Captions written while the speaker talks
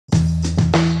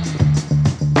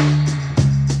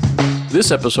This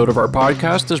episode of our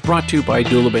podcast is brought to you by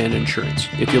Duliban Insurance.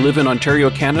 If you live in Ontario,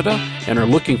 Canada, and are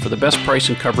looking for the best price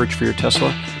and coverage for your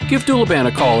Tesla, give Duliban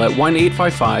a call at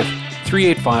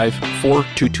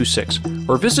 1-855-385-4226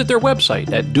 or visit their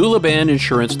website at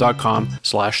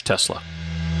dulibaninsurance.com/Tesla.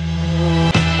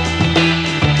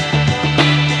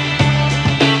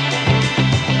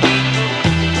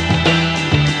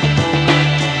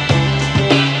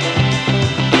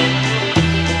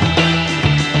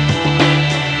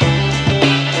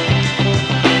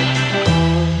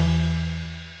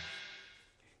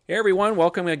 Hey everyone,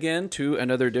 welcome again to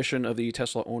another edition of the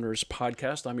Tesla Owners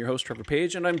Podcast. I'm your host, Trevor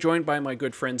Page, and I'm joined by my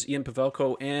good friends Ian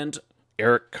Pavelko and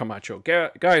Eric Camacho.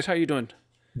 Guys, how you doing?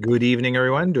 Good evening,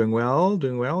 everyone. Doing well,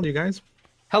 you guys?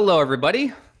 Hello,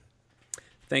 everybody.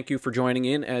 Thank you for joining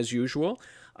in, as usual.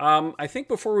 I think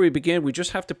before we begin, we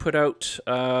just have to put out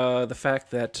the fact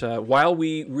that while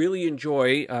we really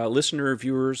enjoy listener,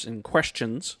 viewers, and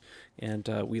questions, and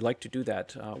we like to do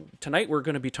that, tonight we're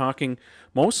going to be talking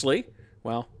mostly,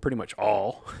 well, pretty much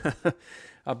all,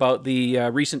 about the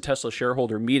recent Tesla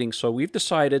shareholder meeting. So we've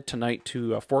decided tonight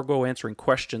to forego answering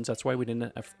questions. That's why we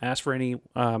didn't ask for any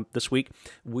this week.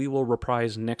 We will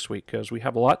reprise next week because we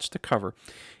have lots to cover.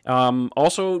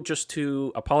 Also, just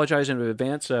to apologize in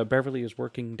advance, Beverly is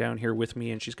working down here with me,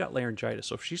 and she's got laryngitis.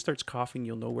 So if she starts coughing,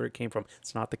 you'll know where it came from.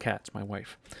 It's not the cat, it's my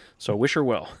wife. So wish her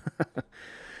well.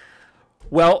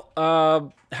 Well,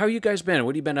 how you guys been?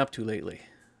 What have you been up to lately?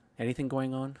 Anything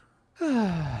going on?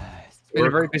 It's been a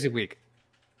very busy week.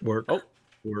 Work.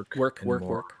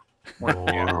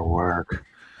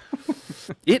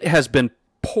 It has been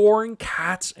pouring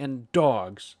cats and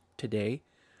dogs today.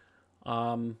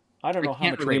 I don't know how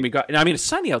much rain we got. I mean, it's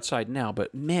sunny outside now,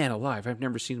 but man alive, I've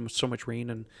never seen so much rain.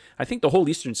 And I think the whole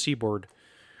eastern seaboard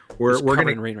is covered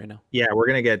in rain right now. Yeah, we're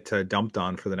going to get dumped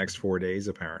on for the next 4 days,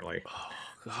 apparently.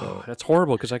 Oh, that's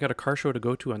horrible because I got a car show to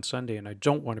go to on Sunday, and I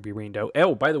don't want to be rained out.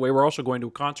 Oh, by the way, we're also going to a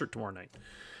concert tomorrow night,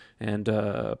 and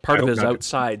part of it is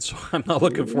outside, so I'm not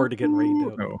looking forward to getting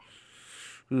rained out. No.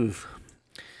 Oof.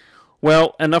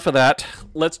 Well, enough of that.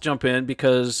 Let's jump in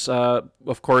because,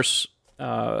 of course,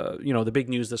 the big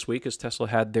news this week is Tesla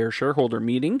had their shareholder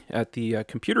meeting at the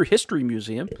Computer History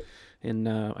Museum in,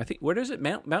 I think, what is it,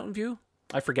 Mountain View?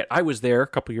 I forget. I was there a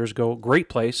couple years ago. Great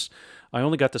place. I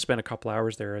only got to spend a couple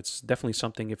hours there. It's definitely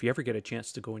something, if you ever get a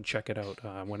chance to go and check it out.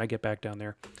 When I get back down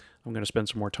there, I'm going to spend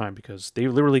some more time because they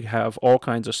literally have all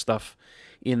kinds of stuff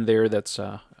in there that's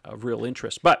of real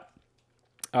interest. But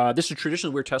this is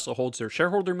traditionally where Tesla holds their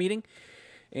shareholder meeting.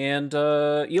 And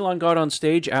Elon got on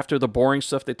stage after the boring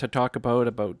stuff they talk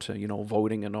about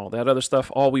voting and all that other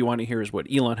stuff. All we want to hear is what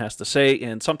Elon has to say.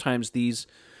 And sometimes these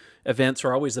events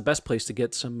are always the best place to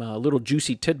get some little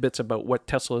juicy tidbits about what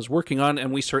Tesla is working on,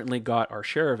 and we certainly got our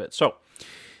share of it. So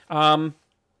I'm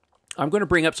going to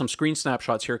bring up some screen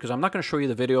snapshots here because I'm not going to show you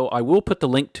the video. I will put the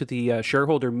link to the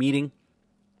shareholder meeting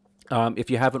if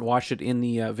you haven't watched it in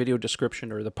the video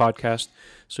description or the podcast,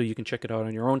 so you can check it out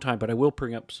on your own time. But I will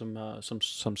bring up some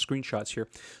screenshots here.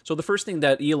 So the first thing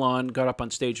that Elon got up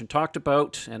on stage and talked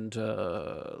about, and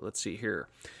let's see here.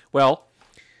 Well,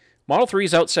 Model 3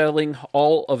 is outselling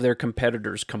all of their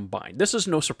competitors combined. This is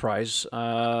no surprise.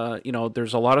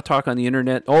 There's a lot of talk on the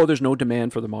internet. Oh, there's no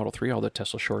demand for the Model 3. All the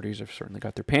Tesla shorties have certainly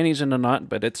got their panties in a knot,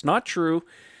 but it's not true.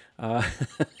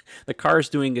 The car is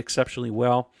doing exceptionally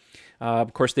well.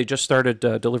 Of course, they just started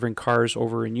delivering cars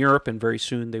over in Europe, and very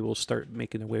soon they will start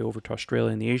making their way over to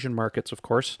Australia and the Asian markets, of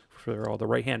course, for all the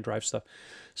right-hand drive stuff.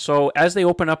 So as they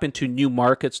open up into new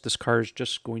markets, this car is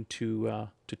just going to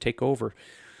take over.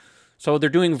 So they're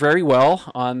doing very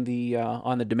well on the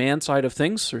demand side of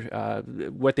things.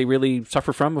 What they really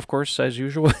suffer from, of course, as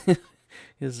usual,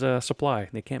 is supply.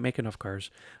 They can't make enough cars.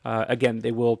 Again,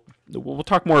 we'll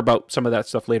talk more about some of that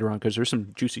stuff later on because there's some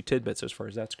juicy tidbits as far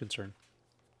as that's concerned.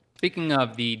 Speaking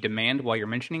of the demand, while you're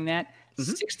mentioning that,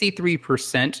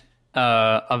 63%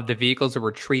 of the vehicles that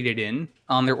were traded in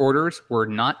on their orders were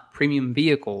not premium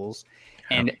vehicles,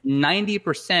 and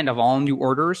 90% of all new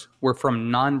orders were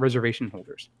from non-reservation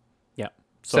holders. Yeah.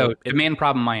 So demand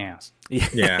problem, my ass.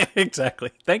 Yeah,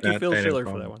 exactly. Thank you, Phil Schiller,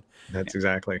 for that one. That's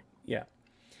exactly. Yeah.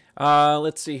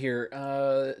 Let's see here.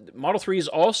 Model 3 is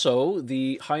also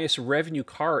the highest revenue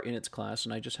car in its class,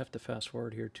 and I just have to fast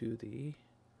forward here to the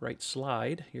right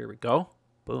slide. Here we go.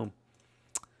 Boom.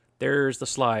 There's the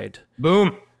slide.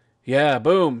 Boom. Yeah,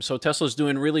 boom. So Tesla's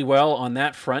doing really well on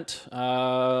that front.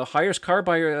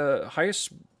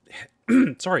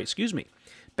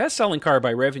 Best-selling car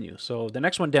by revenue. So the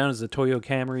next one down is the Toyota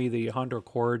Camry, the Honda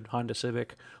Accord, Honda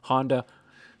Civic, Honda.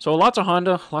 So lots of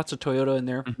Honda, lots of Toyota in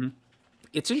there.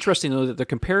 It's interesting, though, that they're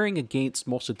comparing against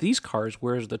most of these cars,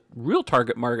 whereas the real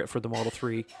target market for the Model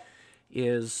 3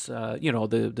 is, you know,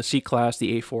 the C-Class,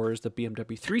 the A4s, the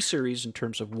BMW 3 Series in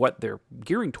terms of what they're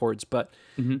gearing towards. But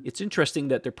it's interesting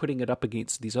that they're putting it up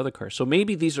against these other cars. So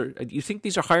maybe these are, do you think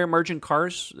these are higher margin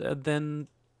cars than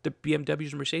the BMWs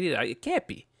and Mercedes? It can't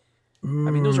be. I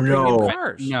mean, those are premium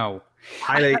cars. No.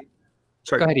 Highly,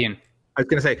 sorry. Go ahead, Ian. I was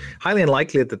going to say highly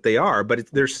unlikely that they are, but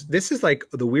this is like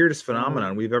the weirdest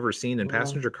phenomenon we've ever seen in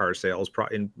passenger car sales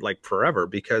in like forever,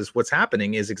 because what's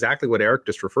happening is exactly what Eric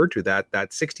just referred to, that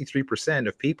 63%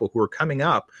 of people who are coming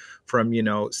up from, you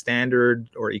know, standard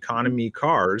or economy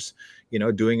cars, you know,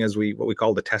 doing what we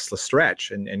call the Tesla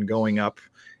stretch and going up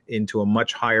into a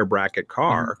much higher bracket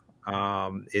car.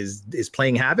 Is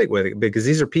playing havoc with it, because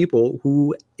these are people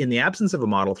who, in the absence of a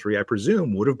Model 3, I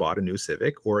presume, would have bought a new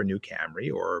Civic or a new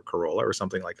Camry or a Corolla or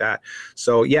something like that.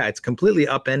 So yeah, it's completely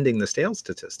upending the sales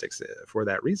statistics for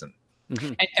that reason.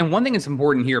 And one thing that's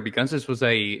important here, because this was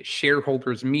a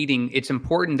shareholders meeting, it's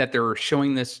important that they're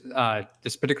showing this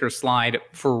this particular slide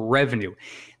for revenue.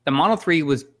 The Model 3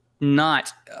 was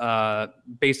not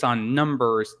based on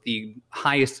numbers the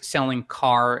highest selling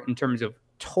car in terms of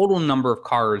total number of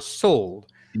cars sold.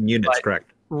 In units,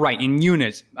 correct. Right, in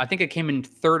units. I think it came in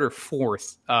third or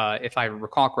fourth, if I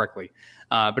recall correctly.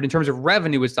 But in terms of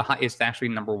revenue, it's actually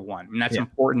number one. And that's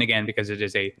important, again, because it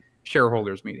is a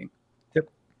shareholders meeting.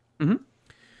 Yep.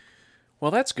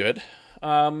 Well, that's good.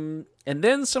 And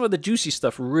then some of the juicy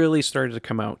stuff really started to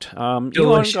come out. Elon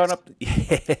got up.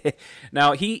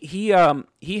 Now, he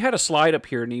had a slide up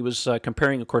here, and he was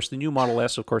comparing, of course, the new Model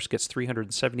S, of course, gets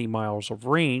 370 miles of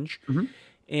range.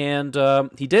 And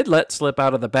he did let slip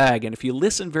out of the bag. And if you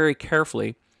listen very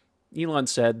carefully, Elon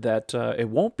said that it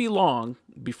won't be long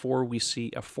before we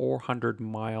see a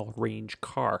 400-mile range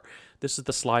car. This is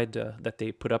the slide that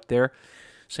they put up there,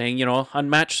 saying, you know,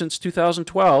 unmatched since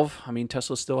 2012. I mean,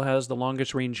 Tesla still has the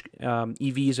longest range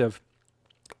EVs of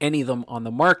any of them on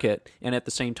the market. And at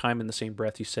the same time, in the same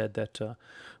breath, he said that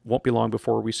won't be long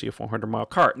before we see a 400-mile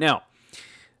car. Now,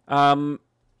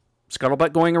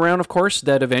 scuttlebutt going around, of course,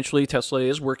 that eventually Tesla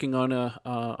is working on an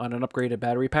upgraded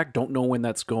battery pack. Don't know when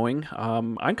that's going.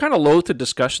 I'm kind of loath to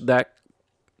discuss that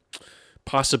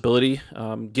possibility,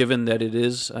 given that it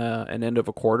is an end of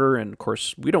a quarter, and of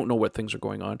course we don't know what things are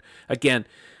going on. Again,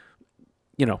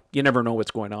 you know, you never know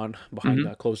what's going on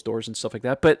behind closed doors and stuff like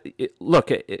that. But it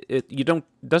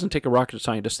doesn't take a rocket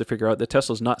scientist to figure out that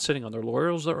Tesla's not sitting on their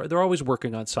laurels. They're always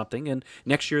working on something, and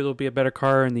next year there'll be a better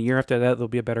car, and the year after that there'll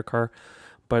be a better car.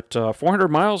 But 400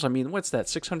 miles, I mean, what's that,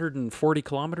 640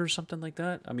 kilometers, something like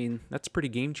that? I mean, that's pretty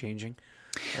game-changing.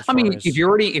 I mean, if you're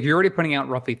already putting out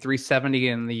roughly 370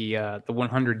 in the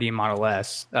 100D Model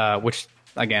S, which,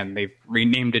 again, they've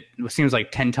renamed it seems like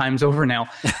 10 times over now,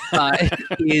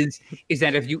 is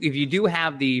that if you do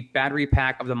have the battery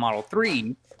pack of the Model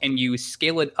 3 and you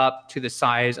scale it up to the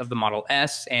size of the Model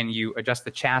S and you adjust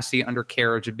the chassis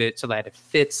undercarriage a bit so that it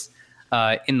fits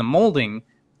in the molding,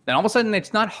 then all of a sudden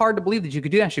it's not hard to believe that you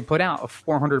could actually put out a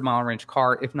 400-mile range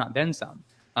car, if not then some.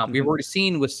 We've already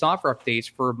seen with software updates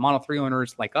for Model 3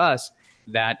 owners like us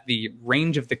that the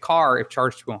range of the car, if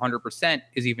charged to 100%,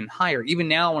 is even higher. Even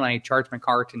now, when I charge my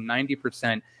car to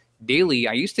 90% daily,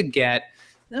 I used to get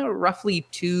roughly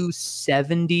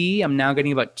 270. I'm now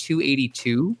getting about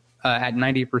 282 at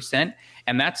 90%.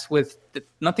 And that's with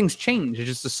nothing's changed. It's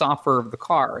just the software of the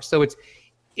car. So it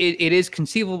is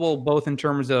conceivable both in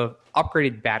terms of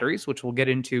upgraded batteries, which we'll get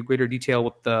into greater detail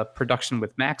with the production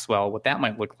with Maxwell, what that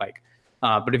might look like.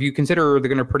 But if you consider they're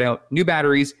going to put out new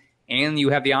batteries and you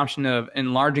have the option of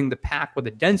enlarging the pack with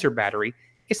a denser battery,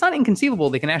 it's not inconceivable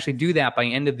they can actually do that by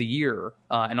end of the year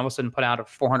and all of a sudden put out a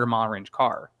 400-mile range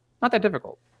car. Not that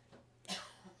difficult.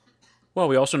 Well,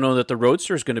 we also know that the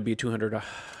Roadster is going to be 200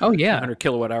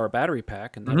 kilowatt-hour battery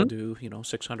pack, and that'll do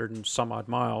 600 and some odd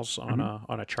miles on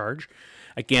a charge.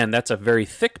 Again, that's a very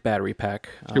thick battery pack.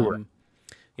 Sure.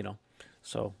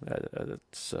 So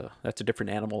that's a different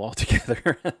animal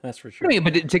altogether. That's for sure. I mean,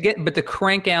 but to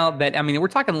crank out that, I mean, we're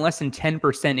talking less than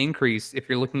 10% increase if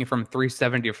you're looking from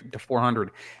 370 to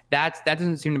 400. That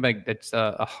doesn't seem to be like that's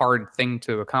a hard thing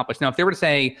to accomplish. Now, if they were to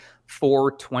say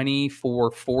 420,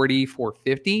 440,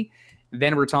 450,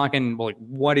 then we're talking, well,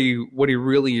 what are you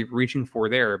really reaching for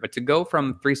there? But to go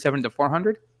from 370 to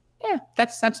 400, yeah,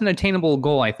 that's an attainable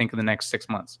goal, I think, in the next 6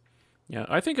 months. Yeah,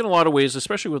 I think in a lot of ways,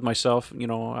 especially with myself, you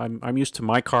know, I'm used to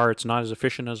my car. It's not as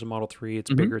efficient as a Model 3.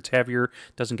 It's bigger, it's heavier,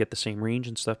 doesn't get the same range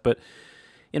and stuff. But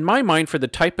in my mind, for the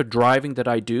type of driving that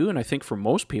I do, and I think for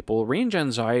most people, range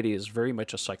anxiety is very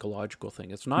much a psychological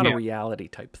thing. It's not a reality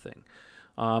type thing.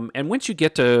 And once you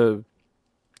get to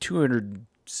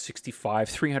 265,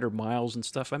 300 miles and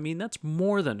stuff, I mean, that's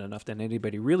more than enough that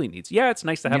anybody really needs. Yeah, it's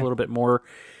nice to have a little bit more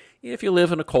if you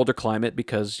live in a colder climate,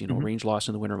 because, you know, range loss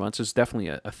in the winter months is definitely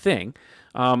a thing.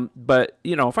 But,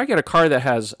 you know, if I get a car that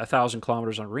has 1,000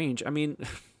 kilometers on range, I mean,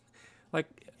 like,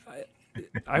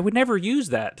 I would never use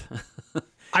that.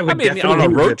 I would mean, on a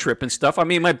road trip and stuff. I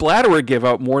mean, my bladder would give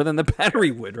out more than the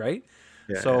battery would, right?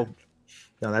 Yeah. So,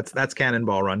 no, that's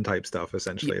cannonball run type stuff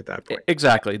essentially at that point.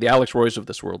 Exactly. The Alex Roys of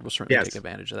this world will certainly take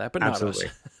advantage of that, but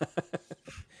absolutely. Not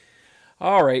us.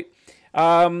 All right.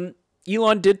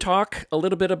 Elon did talk a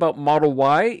little bit about Model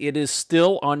Y. It is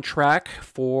still on track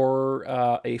for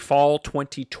a fall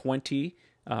 2020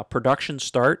 production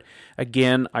start.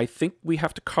 Again, I think we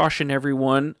have to caution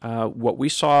everyone. What we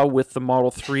saw with the Model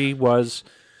 3 was,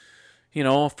 you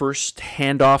know, first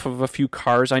handoff of a few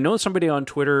cars. I know somebody on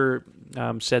Twitter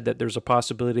said that there's a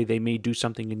possibility they may do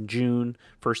something in June,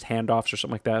 first handoffs or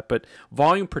something like that. But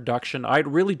volume production, I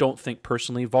really don't think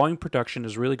personally, volume production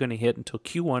is really going to hit until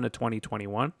Q1 of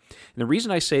 2021. And the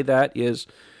reason I say that is,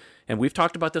 and we've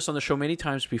talked about this on the show many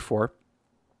times before,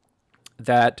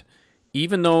 that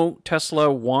even though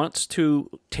Tesla wants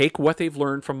to take what they've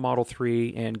learned from Model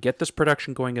 3 and get this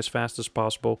production going as fast as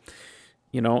possible,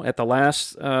 you know, at the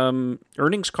last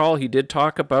earnings call, he did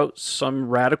talk about some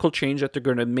radical change that they're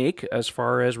going to make as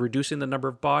far as reducing the number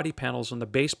of body panels on the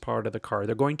base part of the car.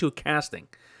 They're going to a casting.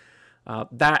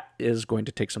 That is going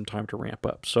to take some time to ramp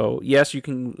up. So, yes, you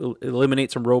can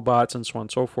eliminate some robots and so on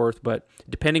and so forth, but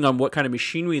depending on what kind of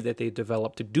machinery that they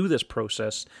develop to do this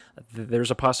process, there's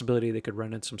a possibility they could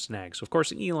run into some snags. Of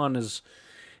course, Elon is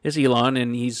Elon,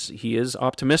 and he is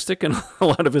optimistic in a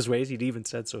lot of his ways. He'd even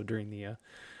said so during the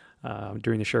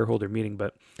shareholder meeting,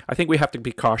 but I think we have to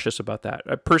be cautious about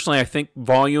that. Personally, I think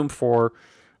volume for,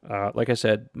 like I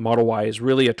said, Model Y is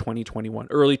really a 2021,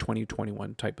 early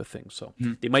 2021 type of thing. So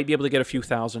they might be able to get a few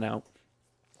thousand out.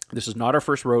 This is not our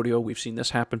first rodeo. We've seen this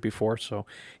happen before. So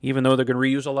even though they're going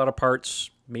to reuse a lot of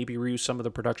parts, maybe reuse some of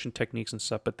the production techniques and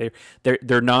stuff, but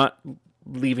they're not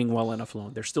leaving well enough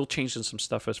alone. They're still changing some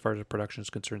stuff as far as the production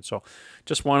is concerned. So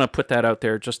just want to put that out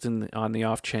there, just on the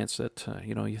off chance that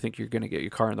you know, you think you're going to get your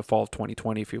car in the fall of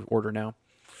 2020 if you order now.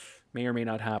 May or may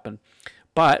not happen.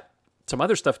 But some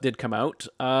other stuff did come out.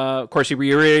 Of course, he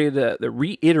reiterated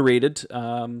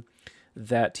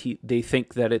that they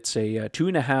think that it's a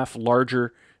 2.5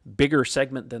 larger, bigger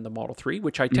segment than the Model 3,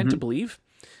 which I tend to believe.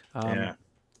 I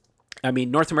mean,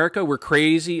 North America, we're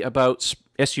crazy about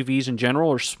SUVs in general,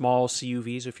 or small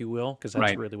CUVs, if you will, because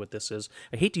that's really what this is.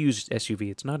 I hate to use SUV.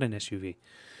 It's not an SUV.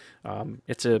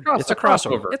 It's a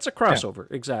crossover. It's a crossover,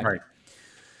 exactly. Right.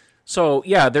 So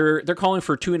yeah, they're calling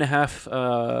for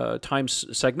 2.5 times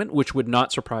segment, which would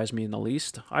not surprise me in the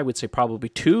least. I would say probably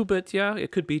 2, but yeah,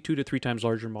 it could be 2 to 3 times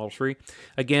larger than Model 3.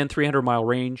 Again, 300-mile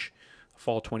range,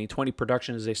 fall 2020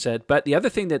 production, as they said. But the other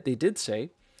thing that they did say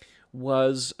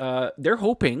was they're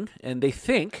hoping and they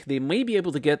think they may be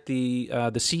able to get the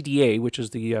CDA, which is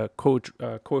the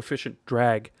coefficient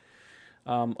drag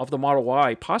of the Model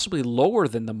Y, possibly lower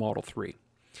than the Model 3.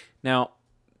 Now,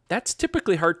 that's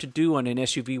typically hard to do on an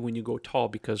SUV when you go tall,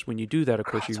 because when you do that, of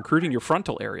course, you're including your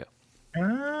frontal area.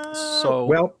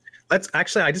 Well, let's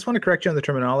actually, I just want to correct you on the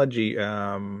terminology,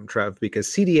 Trev, because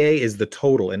CDA is the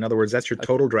total. In other words, that's your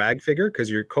total drag figure,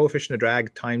 because your coefficient of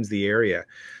drag times the area.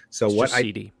 So it's just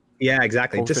CD. Yeah,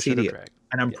 exactly. Just CD.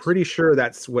 And I'm pretty sure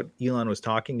that's what Elon was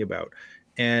talking about.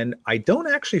 And I don't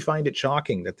actually find it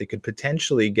shocking that they could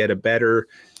potentially get a better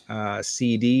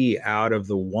CD out of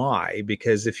the Y,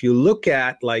 because if you look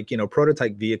at, like, you know,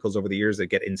 prototype vehicles over the years that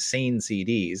get insane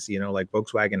CDs, you know, like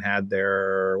Volkswagen had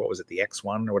their, what was it, the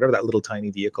X1 or whatever that little tiny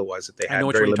vehicle was that they had. I know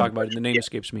what you're talking about. The name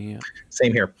escapes me. Yeah.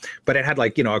 Same here. But it had,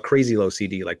 like, you know, a crazy low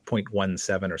CD, like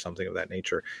 0.17 or something of that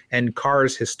nature. And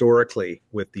cars historically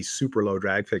with these super low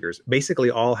drag figures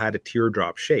basically all had a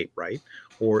teardrop shape, right?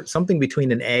 Or something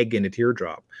between an egg and a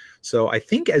teardrop. So I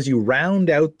think as you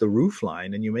round out the roof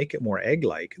line and you make it more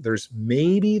egg-like, there's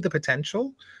maybe the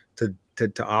potential to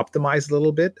optimize a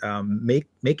little bit,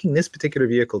 making this particular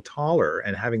vehicle taller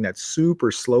and having that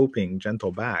super sloping,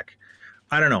 gentle back.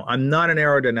 I don't know. I'm not an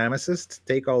aerodynamicist.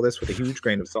 Take all this with a huge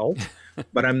grain of salt,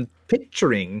 but I'm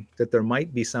picturing that there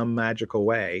might be some magical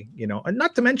way, you know, and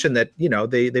not to mention that, you know,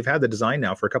 they've had the design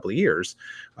now for a couple of years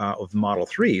of the Model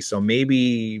 3. So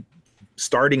maybe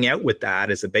starting out with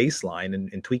that as a baseline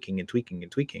and tweaking and tweaking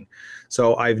and tweaking.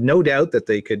 So I've no doubt that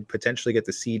they could potentially get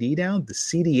the CD down. The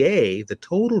CDA, the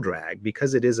total drag,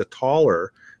 because it is a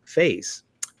taller face,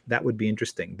 that would be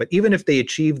interesting. But even if they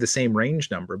achieve the same range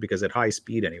number, because at high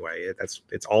speed anyway,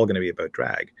 it's all going to be about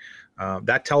drag.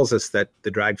 That tells us that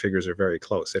the drag figures are very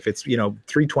close. If it's, you know,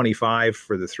 325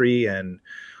 for the 3, and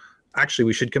actually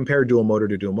we should compare dual motor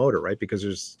to dual motor, right?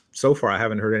 Because so far I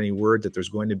haven't heard any word that there's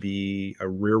going to be a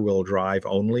rear wheel drive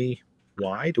only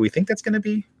Y? Do we think that's going to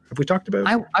be? Have we talked about?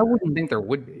 I wouldn't think there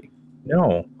would be.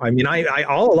 No, I mean, I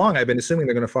all along I've been assuming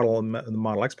they're going to follow the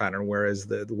Model X pattern, whereas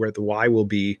where the Y will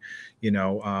be,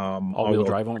 all-wheel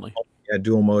drive only. Yeah,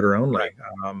 dual motor only.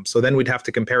 So then we'd have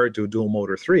to compare it to a dual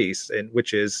motor 3,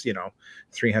 which is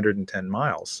 310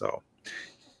 miles. So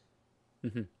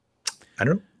I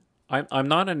don't know. I'm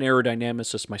not an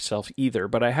aerodynamicist myself either,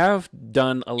 but I have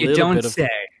done a You little don't bit of. say.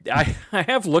 I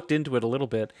have looked into it a little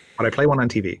bit. But I play one on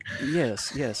TV.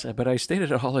 Yes, but I stayed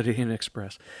at a Holiday Inn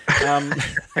Express. There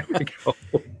we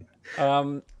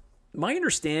go. My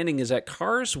understanding is that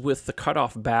cars with the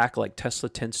cutoff back, like Tesla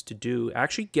tends to do,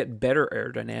 actually get better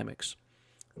aerodynamics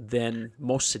than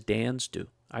most sedans do.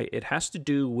 It has to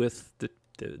do with the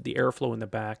airflow in the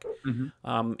back,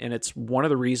 and it's one of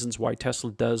the reasons why Tesla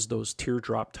does those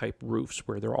teardrop type roofs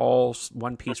where they're all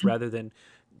one piece rather than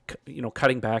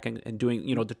cutting back and doing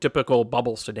the typical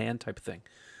bubble sedan type of thing.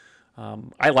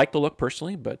 I like the look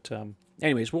personally, but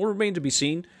anyways, will remain to be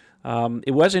seen.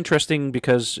 It was interesting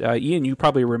because Ian, you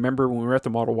probably remember when we were at the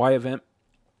Model Y event,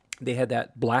 they had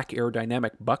that black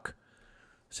aerodynamic buck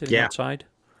sitting outside.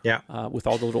 Yeah. With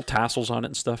all the little tassels on it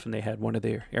and stuff, and they had one of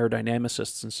the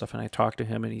aerodynamicists and stuff, and I talked to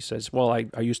him, and he says, well, I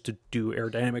used to do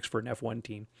aerodynamics for an F1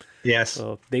 team. Yes.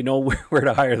 So they know where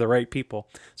to hire the right people.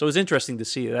 So it was interesting to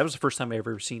see. That was the first time I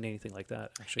ever seen anything like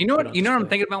that. Actually, You know what I'm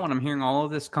thinking about when I'm hearing all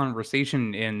of this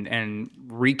conversation and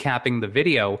recapping the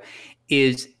video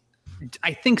is,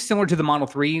 I think similar to the Model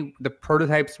 3, the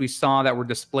prototypes we saw that were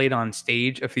displayed on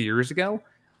stage a few years ago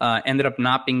ended up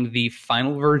not being the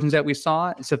final versions that we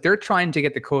saw. So if they're trying to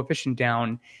get the coefficient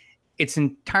down, it's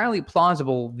entirely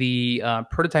plausible the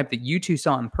prototype that you two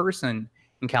saw in person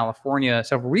in California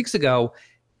several weeks ago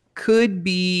could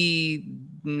be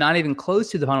not even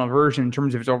close to the final version in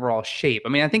terms of its overall shape. I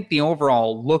mean, I think the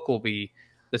overall look will be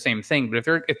the same thing, but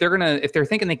if they're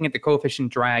thinking they can get the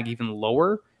coefficient drag even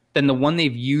lower, then the one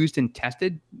they've used and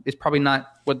tested is probably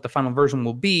not what the final version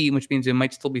will be, which means there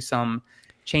might still be some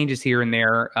changes here and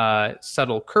there,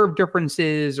 subtle curve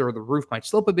differences, or the roof might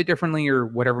slope a bit differently, or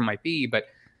whatever it might be. But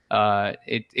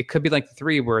it could be like the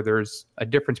 3, where there's a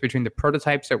difference between the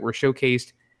prototypes that were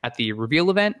showcased at the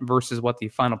reveal event versus what the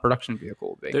final production vehicle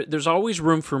will be. There's always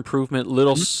room for improvement,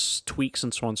 little tweaks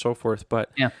and so on and so forth.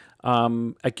 But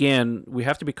again, we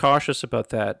have to be cautious about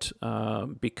that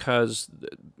because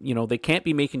they can't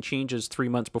be making changes 3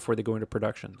 months before they go into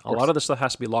production. A lot of this stuff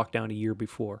has to be locked down a year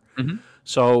before.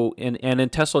 So, and in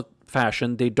Tesla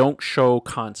fashion, they don't show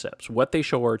concepts. What they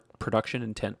show are production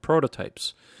intent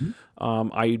prototypes.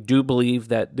 I do believe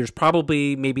that there's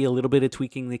probably maybe a little bit of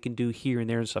tweaking they can do here and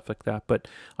there and stuff like that, but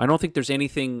I don't think there's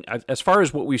anything as far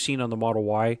as what we've seen on the Model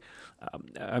Y.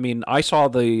 I mean, I saw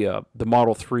the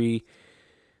Model 3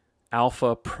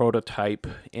 Alpha prototype,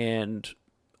 and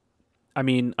I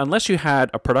mean, unless you had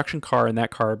a production car and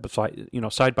that car beside,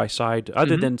 side by side,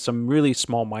 other than some really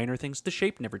small minor things, the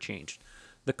shape never changed.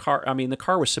 The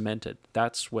car was cemented.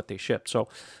 That's what they shipped. So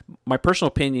my personal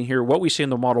opinion here, what we see in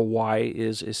the Model Y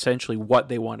is essentially what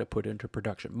they want to put into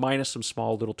production, minus some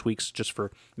small little tweaks just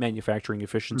for manufacturing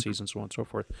efficiencies and so on and so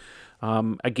forth.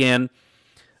 Again,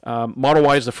 Model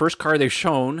Y is the first car they've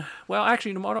shown. Well,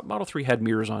 actually, the Model 3 had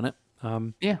mirrors on it.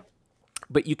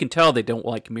 But you can tell they don't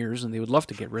like mirrors, and they would love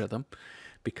to get rid of them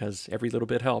because every little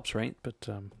bit helps, right? But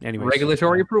anyway,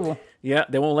 regulatory approval. Yeah,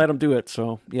 they won't let them do it.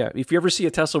 So yeah, if you ever see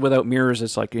a Tesla without mirrors,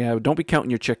 it's like, don't be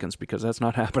counting your chickens because that's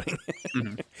not happening.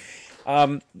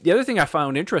 The other thing I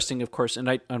found interesting, of course,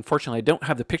 and unfortunately I don't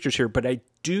have the pictures here, but I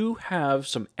do have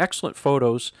some excellent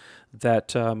photos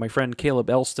that my friend Caleb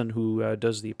Elston, who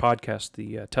does the podcast,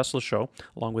 the Tesla Show,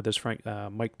 along with his friend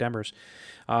Mike Demers,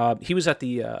 he was at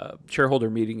the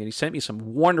shareholder meeting, and he sent me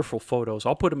some wonderful photos.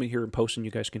 I'll put them in here and post, and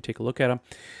you guys can take a look at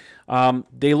them.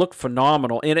 They look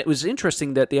phenomenal, and it was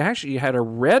interesting that they actually had a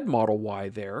red Model Y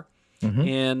there,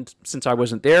 and since I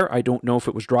wasn't there, I don't know if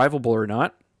it was drivable or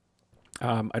not.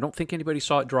 I don't think anybody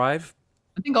saw it drive.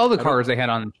 I think all the cars they had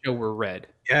on the show were red.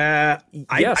 Yes.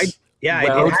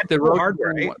 Well, it had the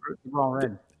hardware, right? Were all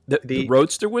red. The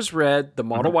Roadster was red. The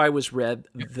Model Y was red.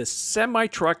 The semi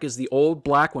truck is the old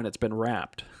black one. It's been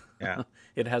wrapped. Yeah,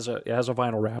 it has a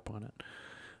vinyl wrap on it.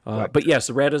 But yes,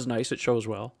 the red is nice. It shows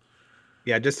well.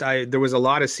 Yeah, there was a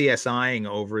lot of CSIing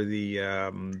over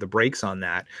the brakes on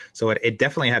that, so it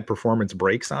definitely had performance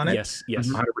brakes on it. Yes,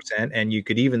 100%. And you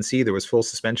could even see there was full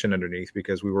suspension underneath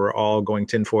because we were all going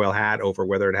tinfoil hat over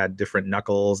whether it had different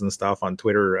knuckles and stuff on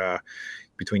Twitter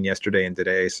between yesterday and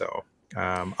today. So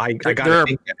I got to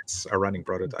think that it's a running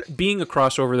prototype. Being a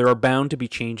crossover, there are bound to be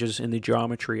changes in the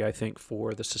geometry, I think,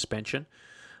 for the suspension.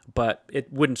 But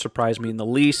it wouldn't surprise me in the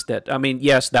least that, I mean,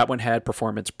 yes, that one had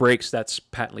performance brakes. That's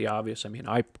patently obvious. I mean,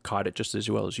 I caught it just as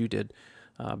well as you did,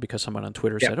 because someone on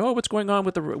Twitter said, "Oh, what's going on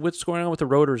with the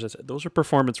rotors?" I said, "Those are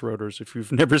performance rotors. If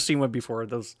you've never seen one before,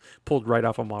 those pulled right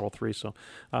off a Model 3." So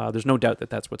there's no doubt that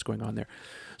that's what's going on there.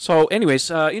 So, anyways,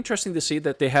 interesting to see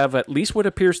that they have at least what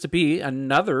appears to be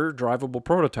another drivable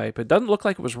prototype. It doesn't look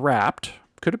like it was wrapped.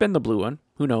 Could have been the blue one.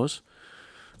 Who knows?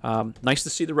 Nice to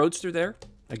see the Roadster there.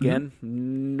 Again,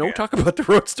 no talk about the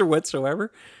Roadster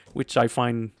whatsoever, which I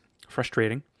find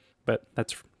frustrating, but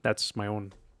that's my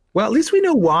own. Well, at least we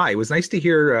know why. It was nice to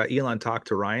hear Elon talk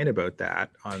to Ryan about that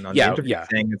on the interview,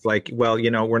 saying it's like, well,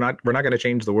 you know, we're not going to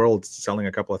change the world selling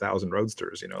a couple of thousand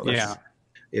Roadsters. You know,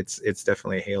 it's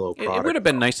definitely a Halo product. It would have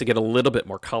been nice to get a little bit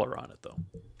more color on it, though.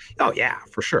 Oh yeah,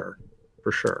 for sure.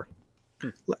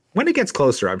 When it gets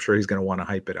closer, I'm sure he's going to want to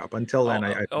hype it up. Until then,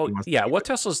 what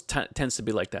Tesla's tends to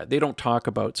be like that. They don't talk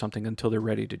about something until they're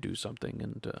ready to do something,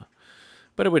 and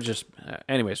but it would just,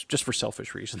 anyways, just for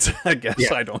selfish reasons, I guess.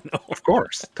 Yeah, I don't know. Of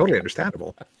course, totally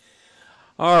understandable.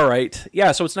 All right,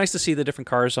 yeah. So it's nice to see the different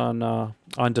cars on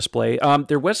display.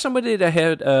 There was somebody that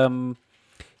had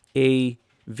a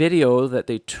video that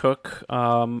they took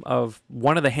of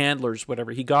one of the handlers,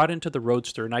 whatever. He got into the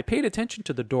Roadster, and I paid attention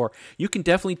to the door. You can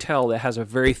definitely tell that has a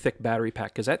very thick battery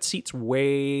pack, because that seat's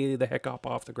way the heck up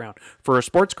off the ground. For a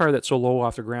sports car that's so low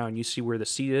off the ground, you see where the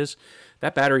seat is.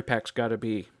 That battery pack's got to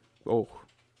be,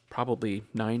 probably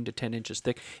 9 to 10 inches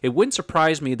thick. It wouldn't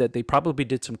surprise me that they probably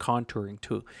did some contouring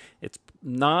too. It's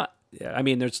not, I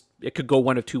mean, it could go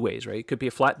one of two ways, right? It could be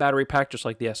a flat battery pack, just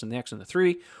like the S and the X and the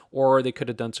 3, or they could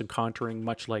have done some contouring,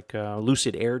 much like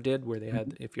Lucid Air did, where they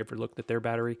had, if you ever looked at their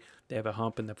battery, they have a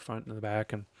hump in the front and the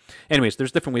back. And anyways,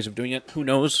 there's different ways of doing it. Who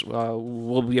knows?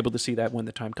 We'll be able to see that when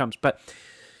the time comes. But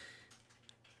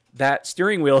that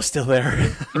steering wheel is still there.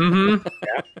 Mm-hmm.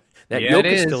 That yoke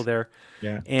is still there.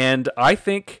 Yeah. And I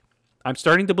think, I'm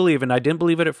starting to believe, and I didn't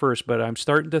believe it at first, but I'm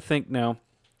starting to think now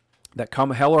that come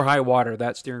hell or high water,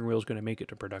 that steering wheel is going to make it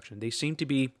to production. They seem to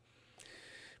be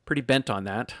pretty bent on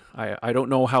that. I don't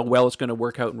know how well it's going to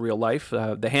work out in real life.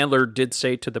 The handler did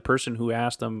say to the person who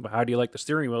asked them, "How do you like the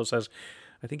steering wheel?"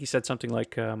 I think he said something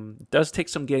like, "It does take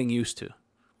some getting used to."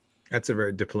 That's a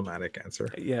very diplomatic answer.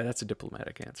 Yeah, that's a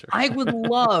diplomatic answer. I would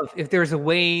love if there's a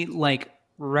way, like,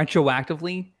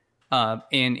 retroactively,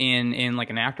 in like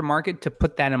an aftermarket, to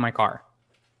put that in my car.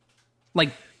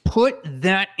 Like, put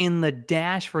that in the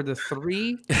dash for the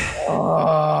 3.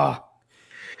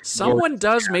 Someone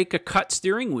does make a cut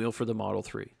steering wheel for the Model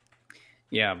 3.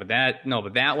 Yeah, but that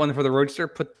one for the Roadster,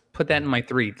 put that in my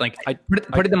 3. Like,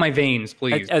 put it in my veins,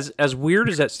 please. As weird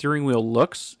as that steering wheel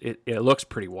looks, it looks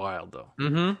pretty wild, though.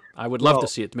 Mm-hmm. I would love to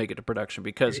see it make it to production,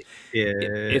 because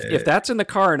if that's in the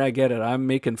car and I get it, I'm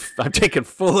taking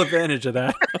full advantage of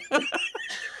that.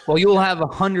 Well, you will have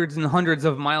hundreds and hundreds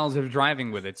of miles of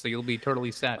driving with it, so you'll be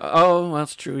totally set. Oh,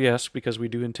 that's true. Yes, because we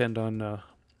do intend on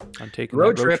taking that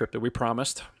road trip that we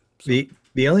promised. So.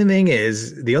 The only thing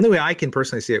is, the only way I can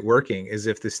personally see it working is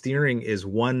if the steering is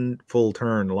one full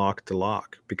turn lock to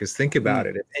lock. Because think about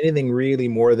it, if anything really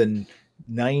more than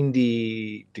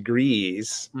 90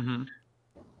 degrees,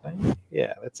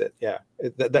 yeah, that's it. Yeah,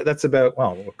 that's about,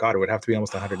 well, God, it would have to be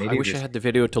almost 180. I wish I had the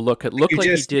video to look. It looked like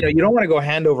he did. You don't want to go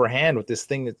hand over hand with this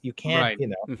thing that you can't. Right. You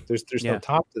know, there's no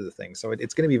top to the thing, so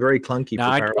it's going to be very clunky.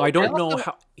 Now, I don't know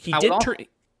how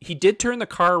he did turn the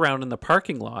car around in the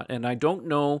parking lot, and I don't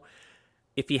know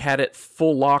if he had it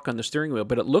full lock on the steering wheel,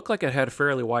 but it looked like it had a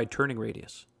fairly wide turning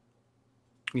radius.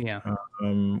 Yeah.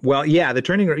 Well, yeah, the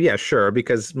turning, yeah, sure,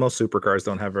 because most supercars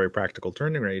don't have very practical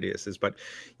turning radiuses, but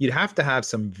you'd have to have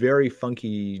some very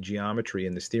funky geometry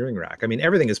in the steering rack. I mean,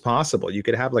 everything is possible. You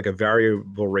could have like a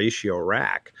variable ratio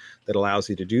rack that allows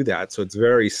you to do that. So it's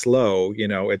very slow, you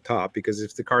know, at top, because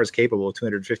if the car is capable of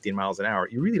 215 miles an hour,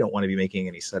 you really don't want to be making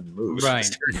any sudden moves. Right.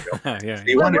 Yeah. So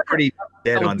you want it pretty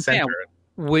dead on center.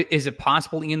 Is it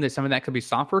possible, Ian, that some of that could be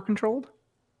software controlled?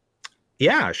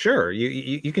 Yeah, sure.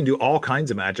 You can do all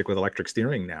kinds of magic with electric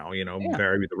steering now. You know,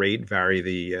 vary the rate, vary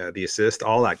the assist,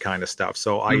 all that kind of stuff.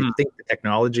 So I think the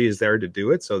technology is there to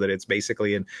do it, so that it's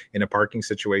basically in a parking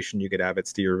situation, you could have it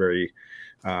steer very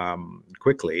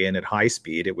quickly, and at high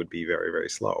speed, it would be very, very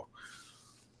slow.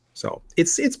 So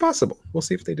it's possible. We'll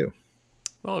see if they do.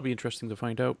 Well, it'll be interesting to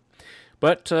find out.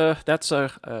 But that's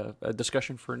a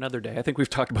discussion for another day. I think we've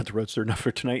talked about the Roadster enough for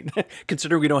tonight,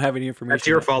 considering we don't have any information. That's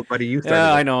your fault, buddy. You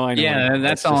yeah, I know. Yeah,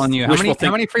 that's all on you. How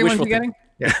many free ones are you getting?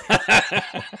 Yeah.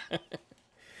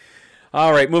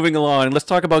 All right, moving along. Let's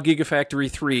talk about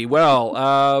Gigafactory 3.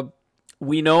 Well,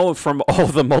 we know from all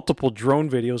the multiple drone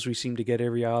videos we seem to get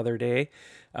every other day,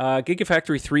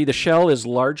 Gigafactory 3, the shell is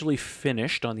largely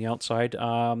finished on the outside.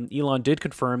 Elon did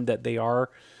confirm that they are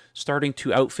starting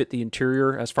to outfit the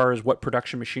interior. As far as what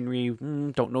production machinery,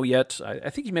 don't know yet. I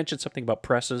think he mentioned something about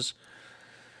presses.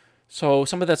 So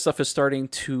some of that stuff is starting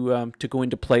to go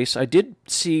into place. I did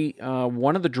see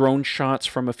one of the drone shots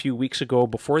from a few weeks ago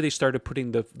before they started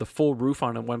putting the full roof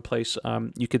on in one place.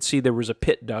 You could see there was a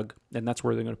pit dug, and that's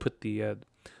where they're going to put the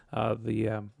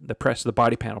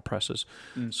body panel presses.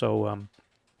 So,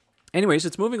 anyways,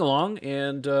 it's moving along,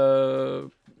 and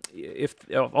if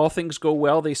all things go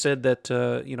well, they said that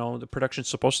the production's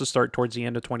supposed to start towards the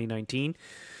end of 2019.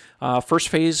 First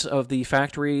phase of the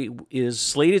factory is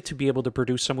slated to be able to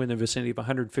produce somewhere in the vicinity of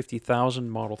 150,000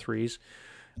 Model 3s.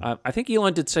 I think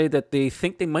Elon did say that they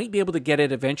think they might be able to get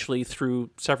it eventually through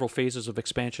several phases of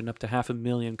expansion up to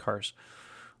 500,000 cars.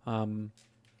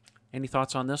 Any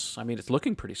thoughts on this? I mean, it's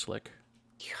looking pretty slick.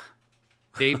 Yeah.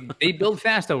 They build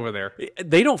fast over there.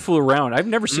 They don't fool around. I've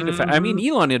never seen I mean,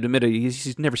 Elon admitted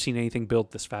he's never seen anything built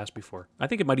this fast before. I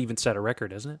think it might even set a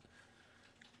record, hasn't it?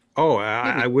 Oh,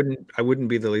 I wouldn't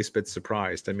be the least bit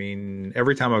surprised. I mean,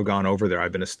 every time I've gone over there,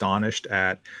 I've been astonished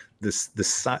at the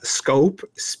scope,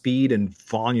 speed, and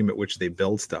volume at which they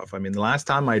build stuff. I mean, the last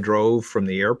time I drove from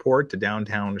the airport to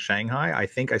downtown Shanghai, I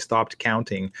think I stopped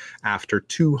counting after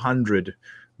 200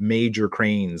 major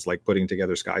cranes, like putting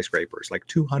together skyscrapers, like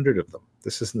 200 of them.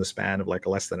 This is in the span of like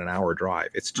less than an hour drive.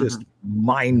 It's just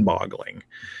mind-boggling,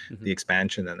 the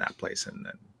expansion in that place and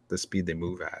the speed they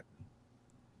move at.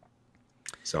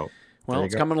 So, well,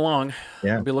 it's coming along.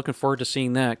 Yeah. I'll be looking forward to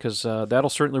seeing that, because that'll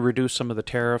certainly reduce some of the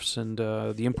tariffs and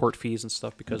the import fees and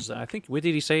stuff, because I think, what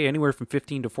did he say? Anywhere from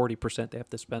 15 to 40% they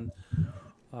have to spend,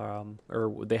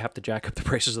 or they have to jack up the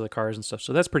prices of the cars and stuff.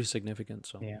 So that's pretty significant.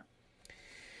 So yeah.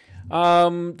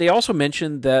 They also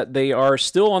mentioned that they are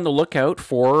still on the lookout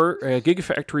for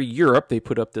Gigafactory Europe. They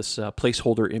put up this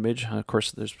placeholder image. Of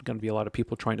course, there's going to be a lot of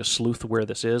people trying to sleuth where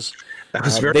this is. That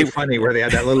was very funny, where they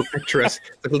had that little picturesque,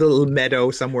 like a little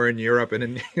meadow somewhere in Europe, and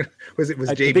then was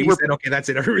JB said, "Okay, that's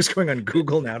it." Everybody's going on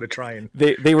Google now to try and.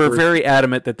 They were very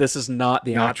adamant that this is not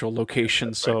the actual location.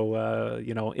 Right.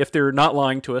 So if they're not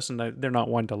lying to us, and they're not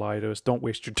one to lie to us, don't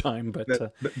waste your time. But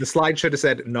the slide should have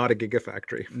said, "Not a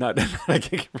Gigafactory." Not a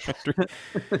Gigafactory.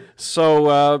 So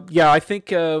I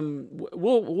think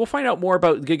we'll find out more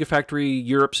about the Gigafactory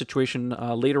Europe situation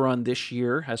later on this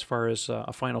year, as far as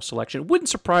a final selection. It wouldn't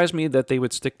surprise me that they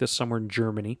would stick this somewhere in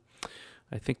Germany.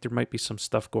 I think there might be some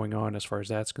stuff going on as far as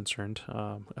that's concerned,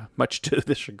 much to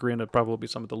the chagrin of probably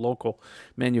some of the local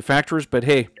manufacturers. But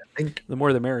hey, the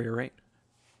more the merrier, right?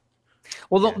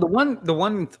 Well, the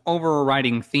one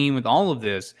overriding theme with all of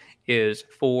this is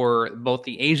for both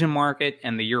the Asian market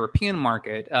and the European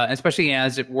market, especially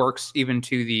as it works even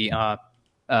to the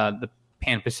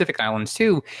Pan-Pacific islands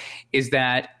too, is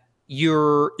that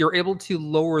you're able to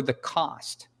lower the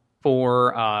cost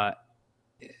for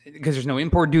because there's no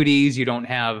import duties, you don't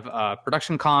have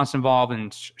production costs involved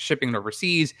in shipping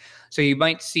overseas. So you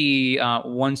might see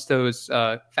once those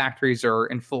factories are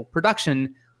in full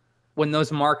production, when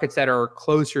those markets that are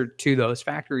closer to those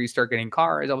factories start getting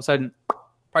cars, all of a sudden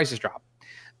prices drop.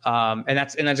 And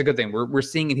that's a good thing. We're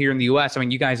seeing it here in the U.S. I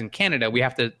mean, you guys in Canada, we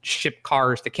have to ship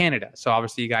cars to Canada. So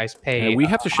obviously you guys pay. Yeah, we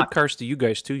have to ship cars to you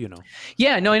guys too, you know.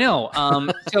 Yeah, no, I know.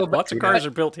 So lots of cars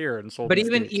are built here and sold. But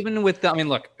even with I mean,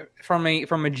 look, from a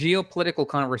geopolitical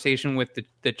conversation with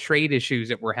the trade issues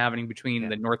that we're having between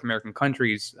the North American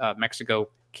countries, Mexico,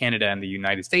 Canada, and the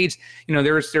United States, you know,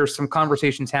 there's some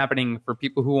conversations happening for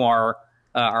people who are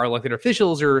our elected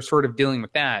officials are sort of dealing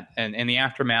with that, and the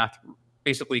aftermath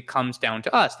basically comes down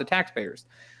to us, the taxpayers.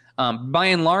 By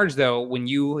and large, though, when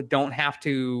you don't have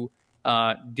to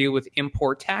deal with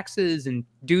import taxes and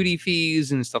duty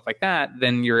fees and stuff like that,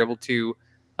 then you're able to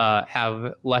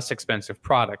have less expensive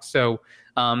products. So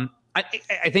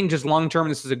I think just long term,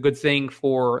 this is a good thing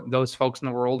for those folks in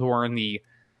the world who are in the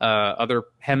other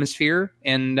hemisphere.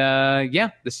 And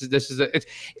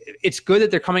it's good that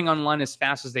they're coming online as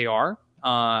fast as they are.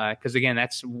 Because again,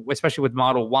 that's especially with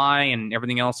Model Y and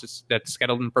everything else that's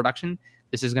scheduled in production.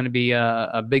 This is going to be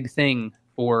a big thing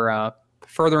for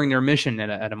furthering their mission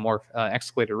at a more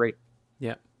escalated rate.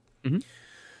 Yeah. Mm-hmm.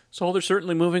 So they're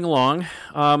certainly moving along.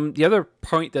 The other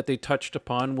point that they touched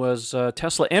upon was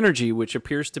Tesla Energy, which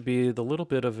appears to be the little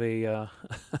bit of a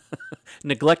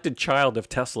neglected child of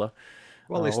Tesla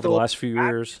over the last few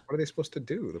years. What are they supposed to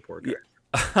do, the poor guy?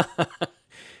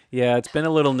 Yeah, it's been a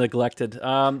little neglected.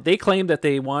 They claim that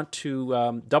they want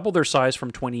to double their size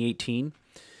from 2018.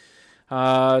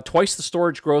 Twice the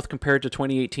storage growth compared to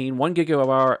 2018. 1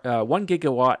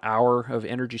 gigawatt hour of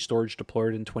energy storage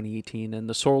deployed in 2018, and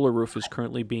the solar roof is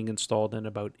currently being installed in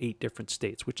about 8 different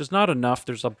states, which is not enough.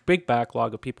 There's a big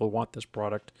backlog of people who want this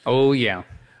product. Oh, yeah.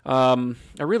 I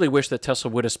really wish that Tesla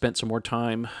would have spent some more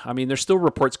time. I mean, there's still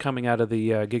reports coming out of the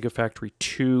Gigafactory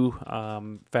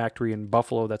 2 factory in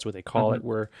Buffalo, that's what they call it,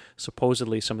 where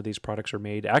supposedly some of these products are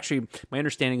made. Actually, my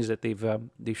understanding is that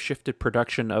they've shifted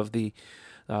production of the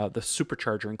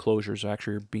supercharger enclosures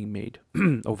actually are being made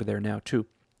over there now too.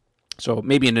 So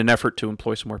maybe in an effort to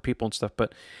employ some more people and stuff.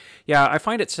 But yeah, I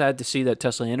find it sad to see that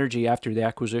Tesla Energy, after the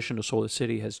acquisition of Solar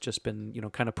City, has just been,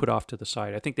 kind of put off to the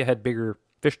side. I think they had bigger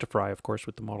fish to fry, of course,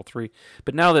 with the Model 3.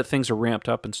 But now that things are ramped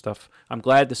up and stuff, I'm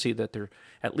glad to see that they're,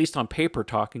 at least on paper,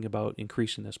 talking about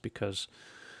increasing this because,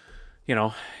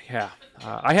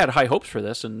 I had high hopes for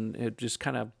this, and it just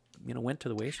kind of went to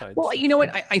the wayside. Well, you know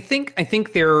what? I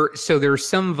think there's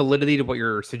some validity to what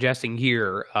you're suggesting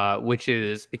here, which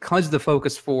is because the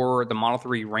focus for the Model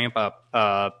 3 ramp up,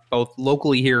 both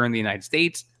locally here in the United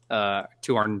States,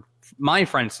 to my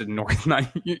friends to the north, not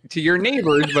to your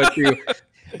neighbors, but to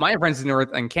my friends to the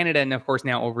north and Canada, and of course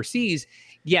now overseas.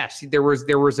 Yes, there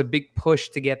was a big push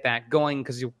to get that going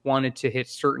because you wanted to hit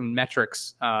certain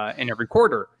metrics in every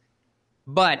quarter.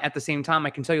 But at the same time,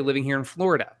 I can tell you, living here in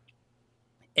Florida,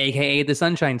 aka the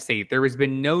Sunshine State, there has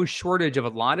been no shortage of a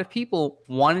lot of people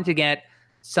wanting to get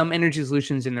some energy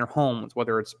solutions in their homes,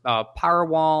 whether it's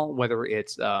Powerwall, whether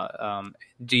it's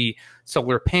the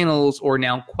solar panels, or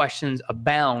now questions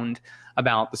abound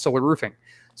about the solar roofing.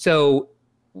 So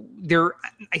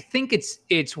I think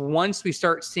it's once we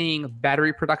start seeing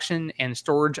battery production and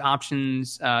storage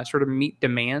options sort of meet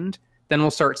demand, then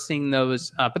we'll start seeing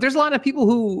those. But there's a lot of people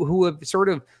who have sort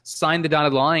of signed the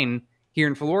dotted line here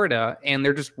in Florida, and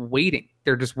they're just waiting.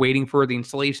 They're just waiting for the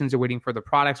installations, they're waiting for the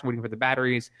products, waiting for the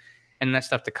batteries, and that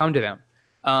stuff to come to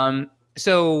them.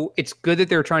 So it's good that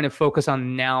they're trying to focus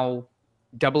on now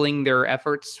doubling their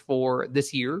efforts for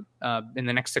this year. In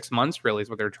the next 6 months, really, is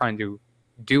what they're trying to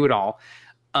do it all.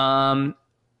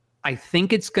 I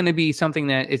think it's going to be something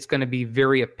that it's going to be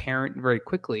very apparent very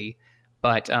quickly.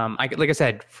 But like I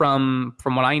said, from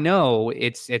what I know,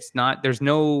 it's not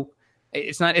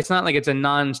like it's a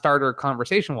non-starter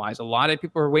conversation-wise. A lot of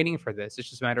people are waiting for this. It's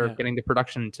just a matter of getting the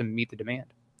production to meet the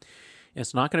demand.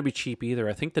 It's not going to be cheap either.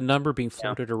 I think the number being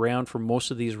floated around for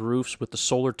most of these roofs with the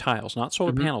solar tiles, not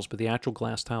solar panels, but the actual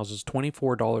glass tiles, is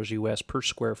 $24 US per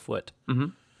square foot.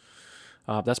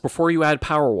 That's before you add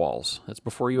power walls. That's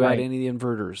before you add any of the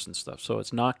inverters and stuff. So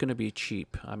it's not going to be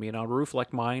cheap. I mean, on a roof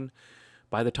like mine,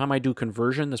 by the time I do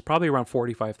conversion, that's probably around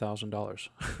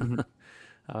 $45,000.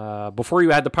 Before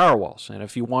you add the power walls. And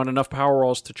if you want enough power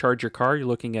walls to charge your car, you're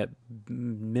looking at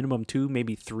minimum 2,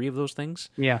 maybe 3 of those things.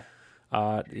 It's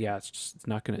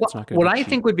not going to What I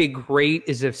think would be great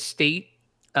is if state,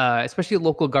 especially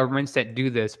local governments that do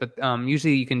this, but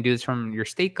usually you can do this from your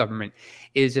state government,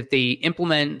 is if they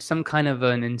implement some kind of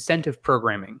an incentive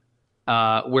programming,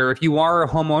 where if you are a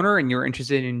homeowner and you're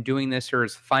interested in doing this,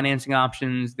 there's financing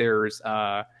options, there's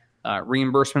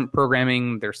reimbursement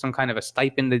programming, there's some kind of a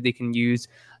stipend that they can use.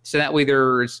 So that way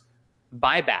there's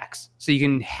buybacks. So you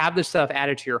can have this stuff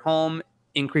added to your home,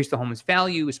 increase the home's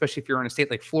value, especially if you're in a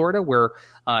state like Florida, where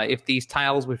if these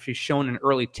tiles, which is shown in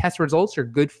early test results, are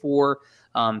good for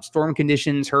storm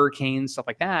conditions, hurricanes, stuff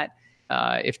like that.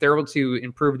 If they're able to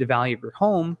improve the value of your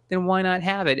home, then why not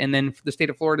have it? And then the state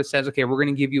of Florida says, okay, we're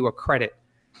going to give you a credit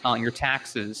on your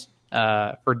taxes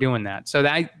for doing that. So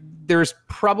there's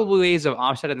probably ways of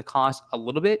offsetting the cost a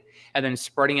little bit and then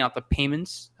spreading out the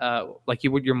payments like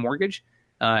you would your mortgage.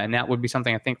 And that would be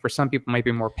something I think for some people might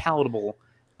be more palatable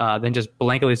than just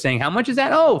blankly saying, how much is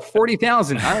that? Oh,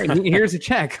 $40,000. All right, here's a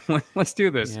check. Let's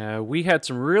do this. Yeah, we had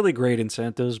some really great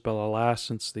incentives, but alas,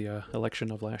 since the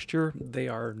election of last year, they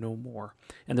are no more.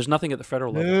 And there's nothing at the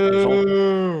federal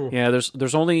level.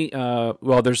 There's only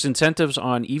there's incentives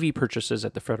on EV purchases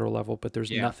at the federal level, but there's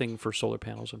nothing for solar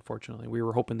panels, unfortunately. We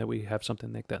were hoping that we have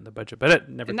something like that in the budget, but it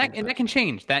never. And that can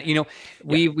change. That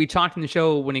we talked in the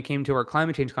show when it came to our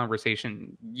climate change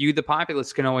conversation. You, the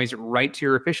populace, can always write to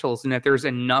your officials, and if there's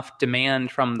enough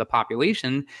demand from the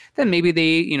population, then maybe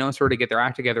they sort of get their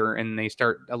act together and they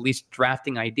start at least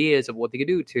drafting ideas of what they could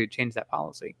do to change that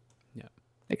policy. Yeah,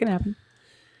 it can happen.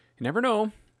 You never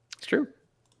know. It's true.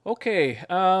 Okay,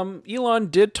 Elon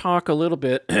did talk a little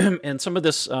bit, and some of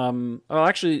this.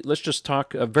 Actually, let's just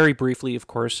talk very briefly. Of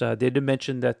course, they did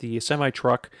mention that the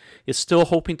semi-truck is still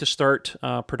hoping to start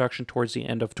production towards the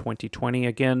end of 2020.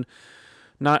 Again,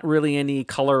 not really any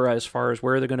color as far as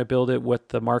where they're going to build it, what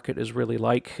the market is really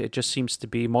like. It just seems to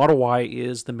be Model Y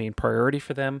is the main priority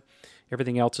for them.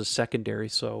 Everything else is secondary.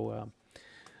 So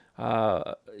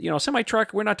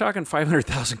semi-truck, we're not talking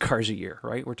 500,000 cars a year,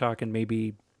 right? We're talking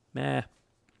maybe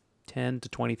 10 to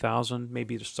 20,000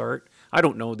 maybe to start. I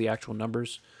don't know the actual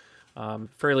numbers.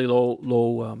 Fairly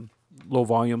low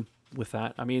volume with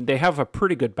that. I mean, they have a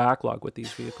pretty good backlog with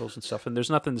these vehicles and stuff, and there's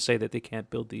nothing to say that they can't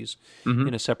build these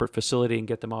in a separate facility and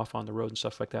get them off on the road and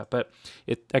stuff like that. But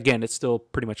it's still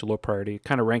pretty much a low priority. It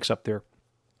kind of ranks up there.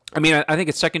 I mean, I think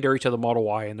it's secondary to the Model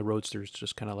Y, and the Roadster is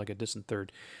just kind of like a distant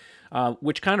third.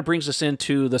 Which kind of brings us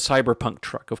into the Cyberpunk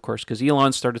truck, of course, because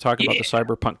Elon started talking about the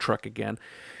Cyberpunk truck again.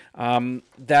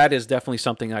 That is definitely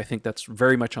something I think that's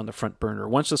very much on the front burner.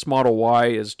 Once this Model Y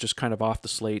is just kind of off the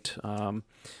slate, we're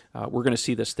going to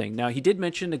see this thing. Now, he did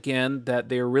mention again that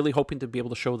they're really hoping to be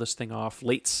able to show this thing off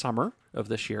late summer of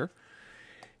this year.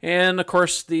 And, of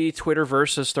course, the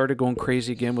Twitterverse has started going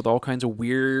crazy again with all kinds of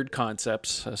weird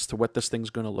concepts as to what this thing's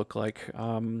going to look like.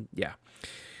 The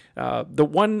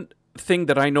one thing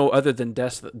that I know other than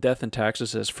death and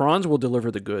taxes is Franz will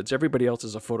deliver the goods. Everybody else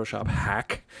is a Photoshop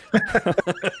hack.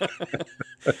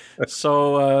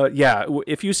 So,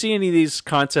 if you see any of these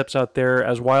concepts out there,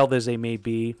 as wild as they may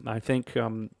be, I think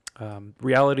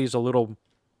reality is a little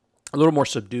more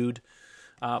subdued.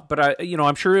 But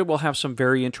I'm sure it will have some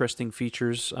very interesting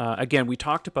features. Again, we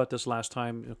talked about this last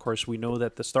time. Of course, we know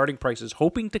that the starting price is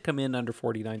hoping to come in under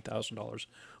 $49,000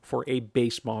 for a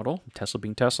base model. Tesla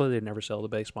being Tesla, they never sell the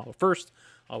base model first.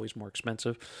 Always more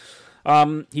expensive.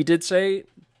 He did say,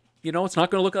 it's not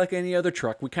going to look like any other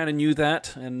truck. We kind of knew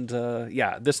that. And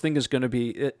this thing is going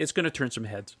to it's going to turn some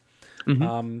heads.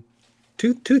 Mm-hmm.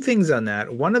 Two things on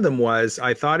that. One of them was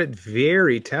I thought it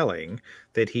very telling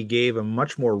that he gave a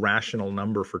much more rational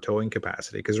number for towing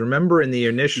capacity. Because remember in the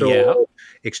initial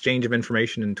exchange of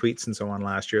information and tweets and so on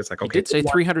last year, it's like, okay, he did say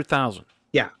 300,000.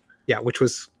 Yeah, which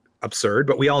was absurd.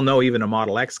 But we all know even a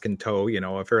Model X can tow,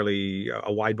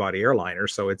 a wide body airliner.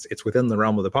 So it's within the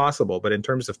realm of the possible. But in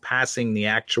terms of passing the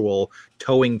actual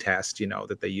towing test,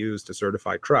 that they use to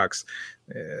certify trucks,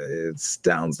 it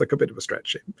sounds like a bit of a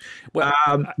stretch. Well,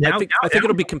 I think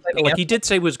it'll be like he did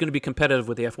say it was going to be competitive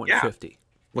with the F-150,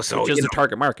 which is the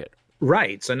target market.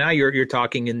 Right. So now you're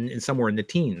talking in somewhere in the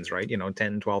teens, right?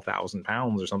 10, 12,000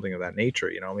 pounds or something of that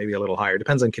nature, maybe a little higher.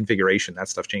 Depends on configuration. That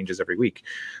stuff changes every week.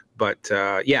 But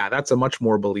that's a much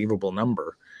more believable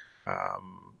number.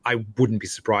 I wouldn't be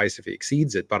surprised if he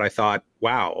exceeds it, but I thought,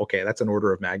 wow, okay, that's an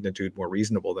order of magnitude more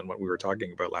reasonable than what we were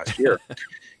talking about last year.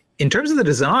 In terms of the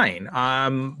design,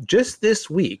 just this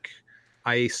week,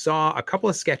 I saw a couple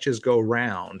of sketches go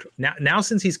round. Now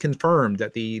since he's confirmed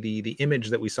that the image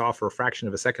that we saw for a fraction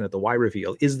of a second at the Y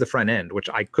reveal is the front end, which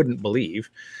I couldn't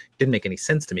believe, didn't make any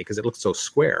sense to me because it looked so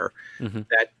square,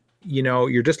 that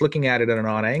you're just looking at it at an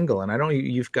odd angle. And I don't know,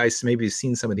 you guys maybe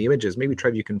seen some of the images. Maybe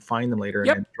Trev, you can find them later.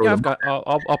 Yep.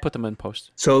 I'll put them in post.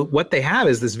 So what they have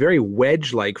is this very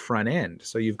wedge-like front end.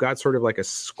 So you've got sort of like a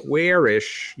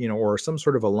squarish, or some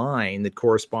sort of a line that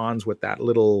corresponds with that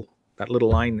little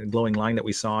line, glowing line that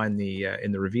we saw in the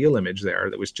reveal image there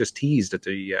that was just teased at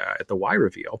the Y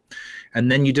reveal.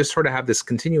 And then you just sort of have this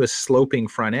continuous sloping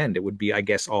front end. It would be, I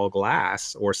guess, all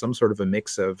glass or some sort of a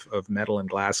mix of metal and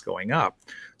glass going up.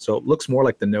 So it looks more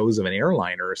like the nose of an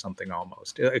airliner or something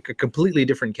almost. A completely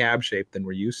different cab shape than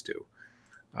we're used to.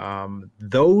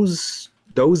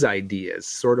 Those ideas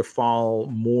sort of fall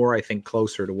more, I think,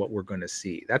 closer to what we're going to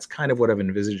see. That's kind of what I'm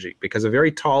envisaging, because a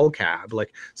very tall cab,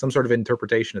 like some sort of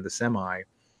interpretation of the Semi,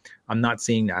 I'm not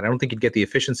seeing that. I don't think you'd get the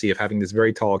efficiency of having this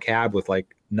very tall cab with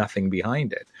like nothing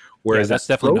behind it. Whereas that's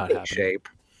definitely not happening. Shape,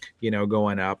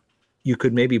 going up, you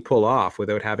could maybe pull off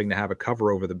without having to have a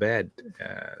cover over the bed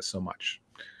so much.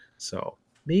 So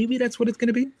maybe that's what it's going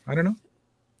to be. I don't know.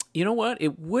 You know what?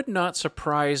 It would not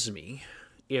surprise me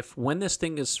if when this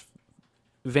thing is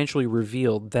eventually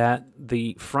revealed that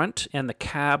the front and the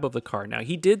cab of the car. Now,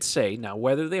 he did say,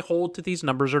 whether they hold to these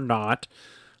numbers or not,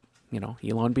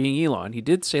 Elon being Elon, he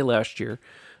did say last year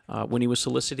when he was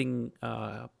soliciting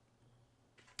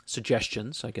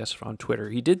suggestions, I guess, on Twitter,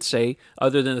 he did say,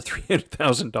 other than the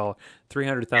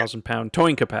 $300,000 pound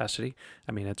towing capacity,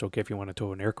 I mean, it's okay if you want to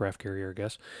tow an aircraft carrier, I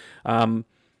guess,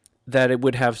 that it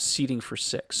would have seating for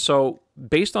 6. So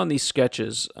based on these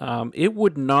sketches, it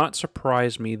would not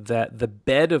surprise me that the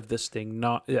bed of this thing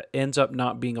ends up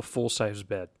not being a full-size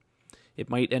bed. It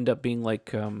might end up being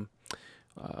like,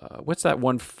 what's that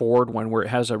one Ford one where it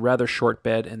has a rather short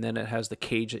bed and then it has the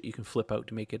cage that you can flip out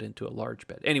to make it into a large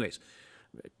bed. Anyways,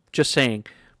 just saying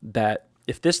that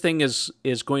if this thing is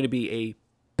going to be a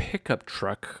pickup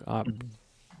truck,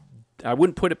 I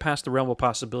wouldn't put it past the realm of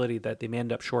possibility that they may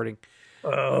end up shorting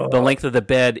the length of the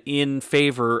bed in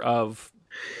favor of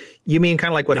You mean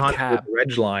kind of like what The Honda cab. with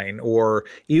the Ridgeline, or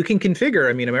you can configure,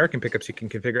 I mean, American pickups, you can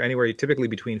configure anywhere typically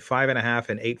between 5.5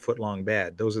 and 8 foot long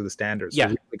bed. Those are the standards. So Yeah,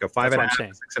 we like a five that's and what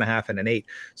a I'm half, saying. 6.5, and an 8.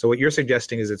 So what you're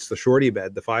suggesting is it's the shorty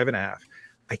bed, the 5.5.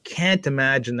 I can't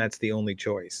imagine that's the only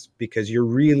choice, because you're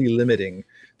really limiting.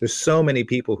 There's so many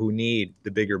people who need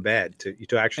the bigger bed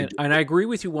to actually do And I agree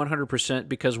with you 100%,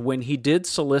 because when he did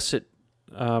solicit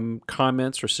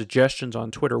comments or suggestions on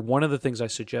Twitter, one of the things I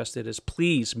suggested is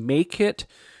please make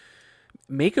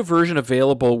a version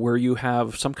available where you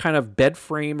have some kind of bed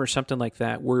frame or something like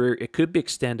that where it could be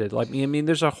extended. Like, I mean,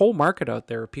 there's a whole market out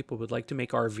there. People would like to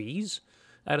make RVs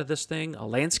out of this thing,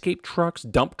 landscape trucks,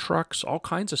 dump trucks, all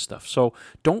kinds of stuff. So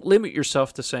don't limit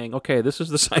yourself to saying, okay, this is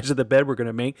the size of the bed we're going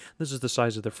to make. This is the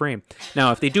size of the frame.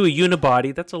 Now, if they do a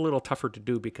unibody, that's a little tougher to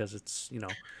do because it's,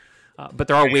 but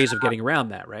there are ways of getting around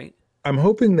that, right? I'm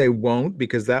hoping they won't,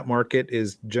 because that market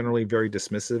is generally very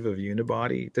dismissive of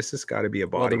unibody. This has got to be a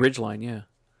Well, body. the Ridgeline, yeah.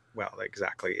 Well,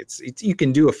 exactly. It's you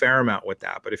can do a fair amount with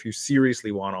that, but if you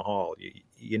seriously want to haul,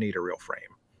 you need a real frame.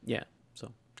 Yeah.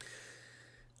 So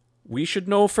we should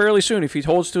know fairly soon if he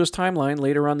holds to his timeline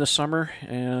later on this summer,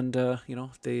 and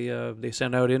they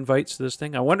send out invites to this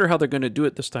thing. I wonder how they're going to do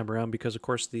it this time around, because of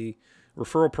course the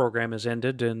referral program has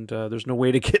ended, and there's no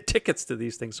way to get tickets to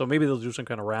these things. So maybe they'll do some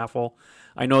kind of raffle.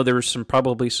 I know there's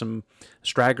probably some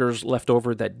stragglers left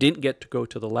over that didn't get to go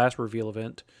to the last reveal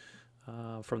event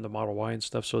from the Model Y and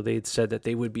stuff. So they said that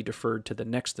they would be deferred to the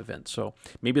next event. So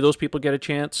maybe those people get a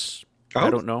chance. I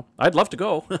don't know. I'd love to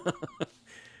go.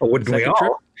 Oh, wouldn't we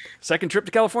all? Second trip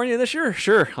to California this year.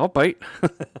 Sure, I'll bite.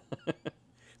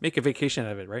 Make a vacation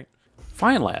out of it, right?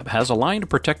 FineLab has a line of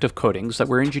protective coatings that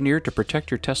were engineered to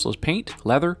protect your Tesla's paint,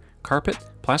 leather, carpet,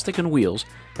 plastic, and wheels,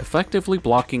 effectively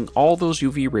blocking all those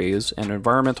UV rays and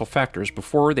environmental factors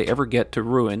before they ever get to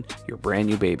ruin your brand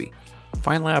new baby.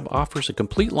 FineLab offers a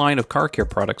complete line of car care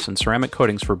products and ceramic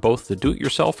coatings for both the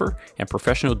do-it-yourselfer and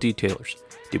professional detailers.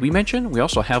 Did we mention we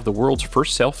also have the world's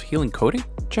first self-healing coating?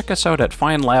 Check us out at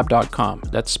finelab.com,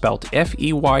 that's spelled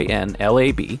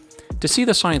F-E-Y-N-L-A-B, to see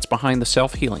the science behind the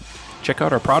self-healing. Check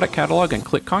out our product catalog and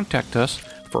click Contact Us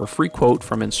for a free quote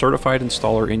from a certified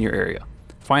installer in your area.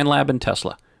 FineLab and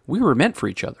Tesla. We were meant for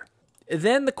each other.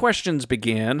 Then the questions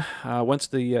began. Once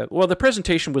the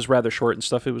presentation was rather short and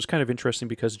stuff. It was kind of interesting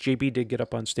because JB did get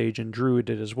up on stage and Drew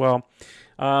did as well.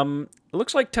 It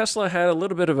looks like Tesla had a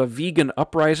little bit of a vegan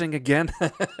uprising again.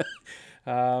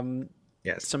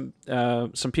 Yes.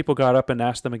 Some people got up and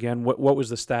asked them again what was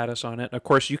the status on it. Of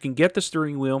course, you can get the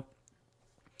steering wheel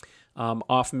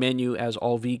off menu as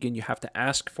all vegan. You have to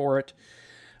ask for it.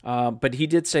 But he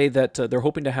did say that they're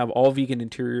hoping to have all vegan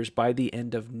interiors by the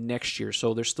end of next year.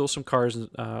 So there's still some cars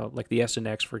like the S and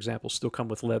X, for example, still come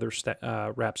with leather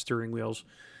wrapped steering wheels.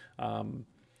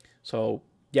 So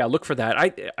yeah, look for that.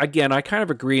 I kind of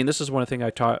agree, and this is one thing I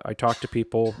talk to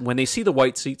people when they see the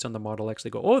white seats on the Model X. They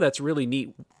go, "Oh, that's really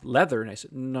neat leather," and I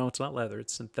said, "No, it's not leather.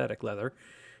 It's synthetic leather."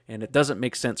 And it doesn't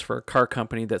make sense for a car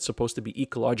company that's supposed to be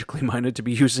ecologically minded to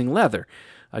be using leather.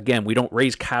 Again, we don't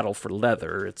raise cattle for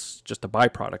leather. It's just a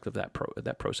byproduct of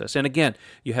that process. And again,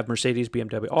 you have Mercedes,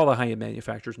 BMW, all the high-end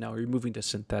manufacturers now are moving to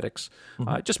synthetics.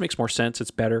 It just makes more sense.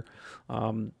 It's better.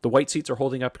 The white seats are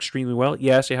holding up extremely well.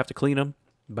 Yes, you have to clean them,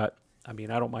 but I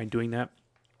mean, I don't mind doing that.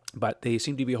 But they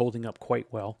seem to be holding up quite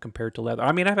well compared to leather.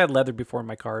 I mean, I've had leather before in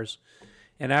my cars,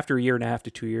 and after a year and a half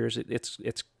to 2 years, it's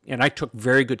and I took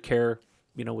very good care,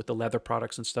 with the leather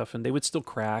products and stuff, and they would still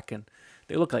crack, and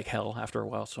they look like hell after a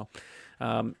while. So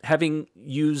having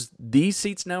used these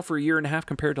seats now for a year and a half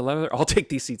compared to leather, I'll take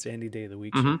these seats any day of the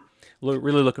week. So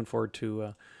really looking forward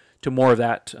to more of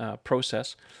that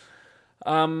process.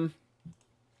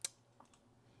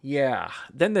 Yeah.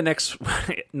 Then the next,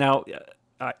 now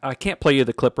I can't play you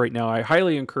the clip right now. I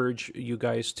highly encourage you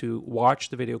guys to watch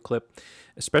the video clip,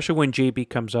 especially when JB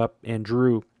comes up and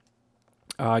Drew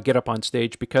get up on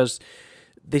stage, because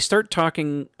they start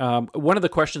talking. One of the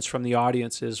questions from the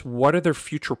audience is, what are their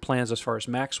future plans as far as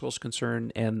Maxwell's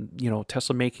concerned, and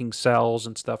Tesla making cells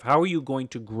and stuff? How are you going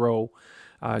to grow,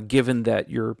 given that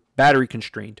you're battery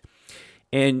constrained?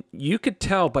 And you could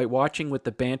tell by watching with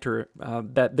the banter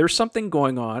that there's something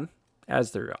going on,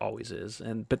 as there always is.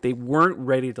 But they weren't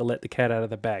ready to let the cat out of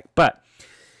the bag. But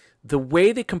the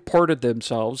way they comported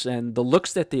themselves and the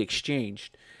looks that they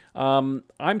exchanged.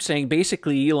 I'm saying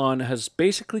basically Elon has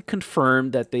basically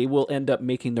confirmed that they will end up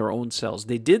making their own cells.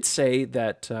 They did say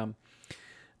that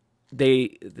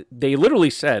they literally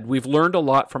said, we've learned a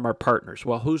lot from our partners.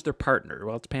 Well, who's their partner?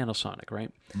 Well, it's Panasonic,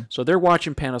 right? So they're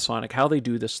watching Panasonic, how they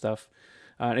do this stuff.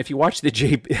 And if you watch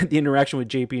the interaction with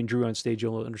JP and Drew on stage,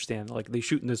 you'll understand. Like, they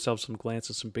shooting themselves some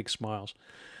glances, some big smiles.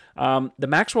 The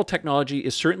Maxwell technology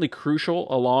is certainly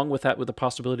crucial, along with that, with the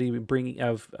possibility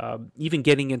of even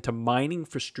getting into mining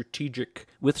for strategic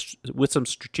with some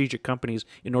strategic companies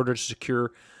in order to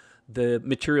secure the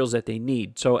materials that they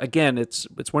need. So again, it's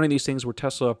one of these things where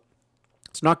Tesla,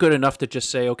 it's not good enough to just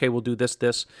say, okay, we'll do this.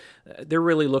 They're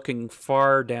really looking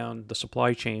far down the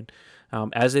supply chain,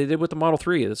 as they did with the Model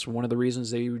 3. That's one of the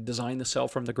reasons they designed the cell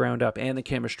from the ground up, and the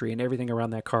chemistry and everything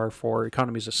around that car for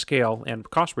economies of scale and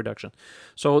cost reduction.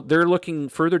 So they're looking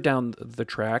further down the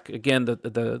track. Again,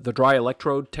 the dry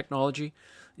electrode technology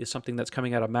is something that's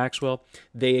coming out of Maxwell.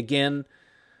 They, again,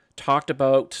 talked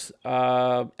about,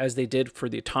 as they did for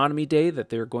the Autonomy Day, that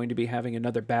they're going to be having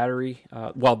another battery.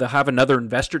 Well, they'll have another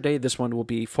investor day. This one will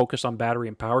be focused on battery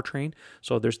and powertrain.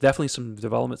 So there's definitely some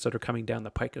developments that are coming down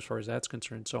the pike as far as that's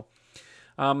concerned. So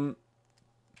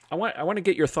I want to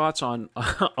get your thoughts on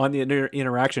on the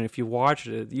interaction. If you watched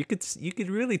it, you could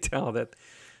really tell that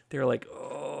they're like,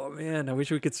 oh man, I wish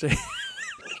we could say.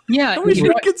 Yeah, I wish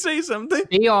we could say something.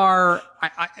 They are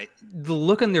the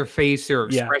look on their face, their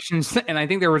expressions, and I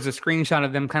think there was a screenshot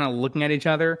of them kind of looking at each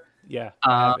other. Yeah,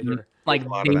 like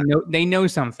they know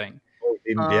something.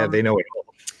 Oh, yeah, they know it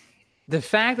all. The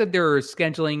fact that they're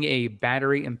scheduling a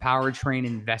battery and powertrain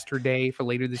investor day for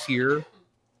later this year,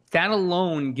 that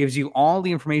alone gives you all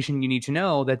the information you need to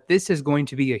know that this is going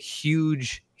to be a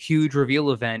huge, huge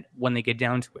reveal event when they get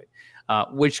down to it.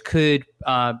 Which could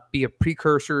be a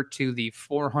precursor to the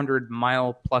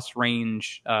 400-mile-plus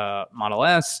range Model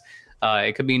S.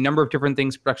 It could be a number of different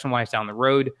things production-wise down the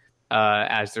road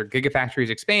as their gigafactories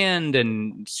expand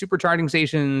and supercharging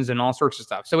stations and all sorts of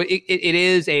stuff. So it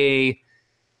is a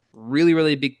really,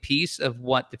 really big piece of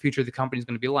what the future of the company is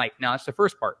going to be like. Now, that's the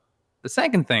first part. The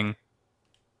second thing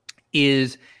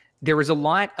is there was a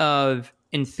lot of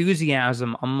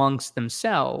enthusiasm amongst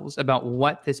themselves about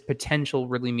what this potential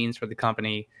really means for the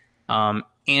company,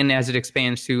 and as it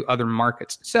expands to other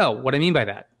markets. So what I mean by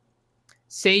that,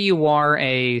 say you are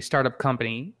a startup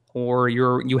company or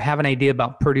you have an idea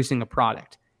about producing a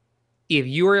product. If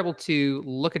you are able to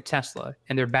look at Tesla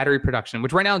and their battery production,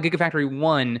 which right now Gigafactory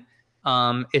 1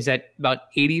 is at about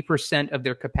 80% of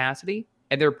their capacity,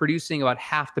 and they're producing about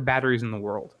half the batteries in the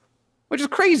world, which is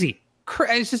crazy.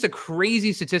 It's just a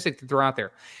crazy statistic to throw out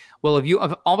there. Well,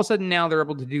 if all of a sudden now they're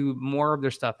able to do more of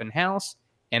their stuff in-house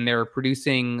and they're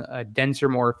producing a denser,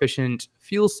 more efficient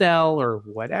fuel cell or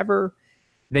whatever,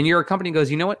 then your company goes,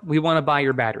 you know what? We want to buy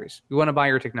your batteries. We want to buy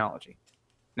your technology.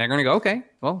 And they're going to go, okay,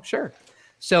 well, sure.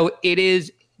 So it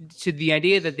is to the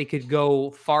idea that they could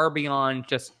go far beyond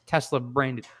just Tesla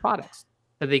branded products,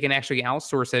 that they can actually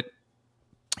outsource it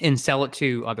and sell it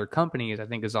to other companies, I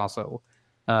think is also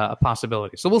a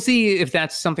possibility. So we'll see if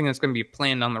that's something that's going to be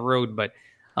planned on the road. But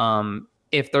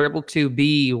if they're able to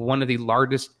be one of the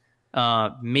largest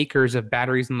makers of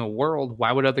batteries in the world,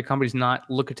 why would other companies not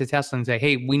look at Tesla and say,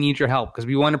 hey, we need your help because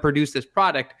we want to produce this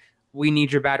product. We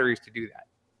need your batteries to do that.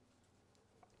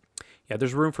 Yeah,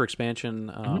 there's room for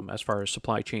expansion as far as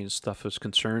supply chain stuff is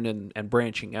concerned, and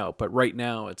branching out. But right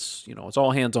now, it's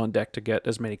all hands on deck to get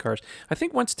as many cars. I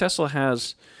think once Tesla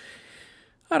has,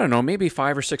 I don't know, maybe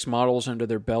 5 or 6 models under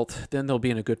their belt, then they'll be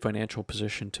in a good financial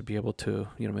position to be able to,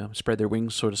 spread their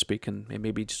wings, so to speak, and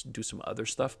maybe just do some other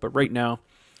stuff. But right now,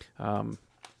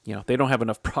 they don't have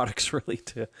enough products really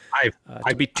to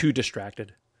be too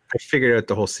distracted. I figured out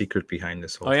the whole secret behind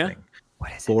this whole thing.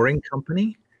 What is it? Boring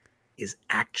Company is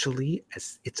actually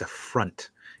it's a front.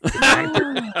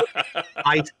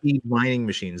 High-speed mining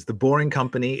machines. The Boring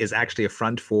Company is actually a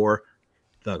front for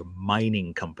the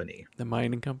mining company. The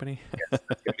mining company? Yes,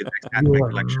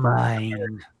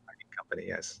 mining company,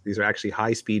 yes. These are actually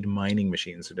high-speed mining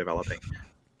machines they're developing.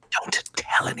 Don't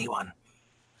tell anyone.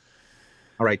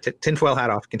 All right, tinfoil hat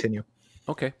off. Continue.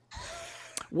 Okay.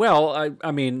 Well,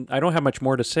 I mean, I don't have much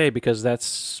more to say because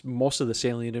that's most of the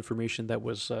salient information that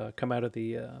was come out of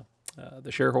the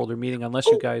shareholder meeting, unless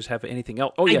you guys have anything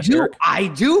else. Oh, yes, Eric. I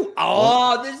do.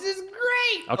 Oh, this is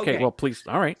great. Okay, well, please.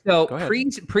 All right. So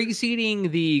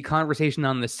preceding the conversation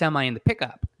on the semi and the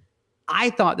pickup, I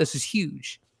thought this was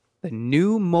huge. The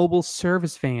new mobile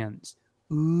service vans.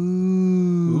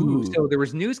 Ooh. So there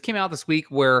was news came out this week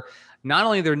where not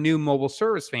only they're new mobile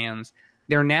service vans,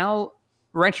 they're now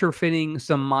retrofitting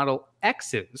some Model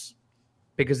X's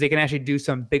because they can actually do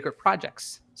some bigger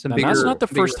projects. That's not the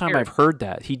first time I've heard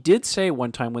that. He did say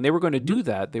one time when they were going to do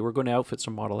that, they were going to outfit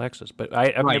some Model X's, but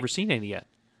I've never seen any yet.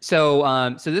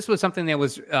 So so this was something that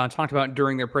was talked about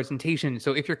during their presentation.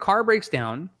 So if your car breaks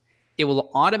down, it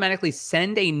will automatically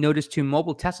send a notice to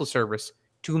mobile Tesla service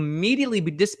to immediately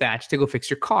be dispatched to go fix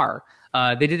your car.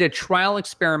 They did a trial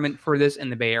experiment for this in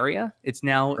the Bay Area. It's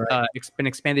now been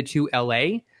expanded to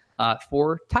LA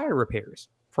for tire repairs.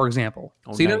 for example.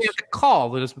 Oh, so you don't nice. have to call.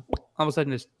 They'll just all of a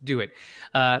sudden just do it.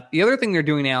 The other thing they're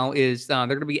doing now is they're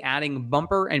going to be adding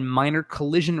bumper and minor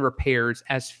collision repairs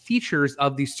as features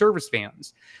of these service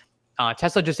vans.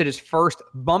 Tesla just did its first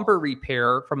bumper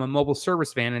repair from a mobile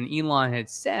service van, and Elon had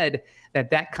said that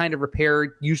that kind of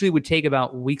repair usually would take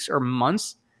about weeks or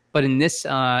months. But in this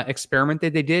experiment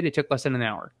that they did, it took less than an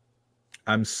hour.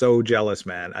 I'm so jealous,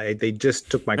 man. They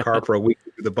just took my car for a week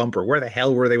to do the bumper. Where the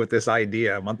hell were they with this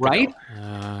idea a month ago?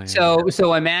 Yeah.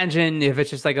 So imagine if it's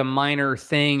just like a minor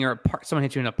thing, or someone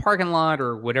hits you in a parking lot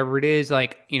or whatever it is.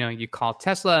 Like, you call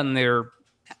Tesla and they're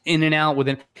in and out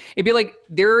within. It'd be like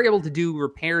they're able to do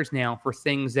repairs now for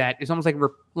things that it's almost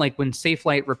like when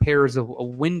Safelite repairs a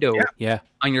window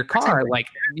on your car. Like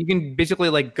you can basically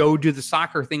like go do the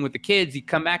soccer thing with the kids. You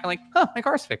come back and like, oh, my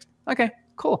car's fixed. Okay,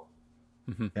 cool.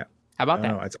 Mm-hmm. Yeah. How about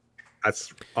that? No,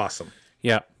 that's awesome.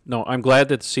 Yeah. No, I'm glad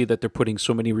to see that they're putting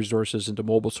so many resources into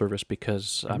mobile service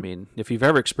because, I mean, if you've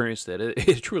ever experienced it,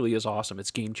 it truly is awesome.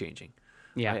 It's game-changing.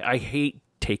 Yeah. I hate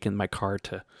taking my car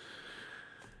to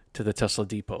the Tesla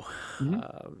depot.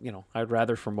 I'd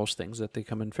rather for most things that they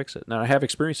come and fix it. Now, I have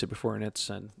experienced it before, and it's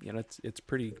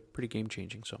pretty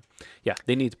game-changing. So, yeah,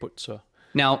 they need to put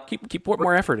now keep putting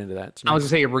more effort into that. I was going to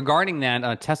say, regarding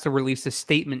that, Tesla released a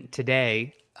statement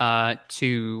today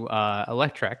to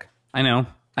Electrek. I know.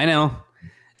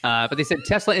 But they said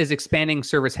Tesla is expanding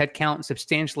service headcount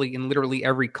substantially in literally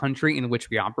every country in which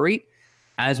we operate.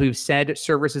 As we've said,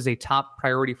 service is a top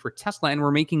priority for Tesla, and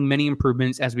we're making many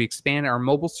improvements as we expand our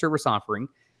mobile service offering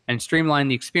and streamline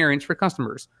the experience for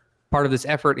customers. Part of this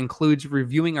effort includes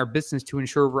reviewing our business to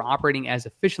ensure we're operating as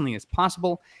efficiently as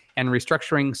possible and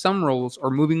restructuring some roles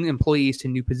or moving employees to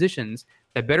new positions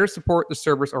that better support the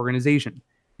service organization.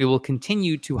 We will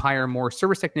continue to hire more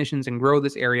service technicians and grow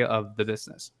this area of the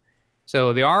business.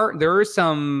 So there is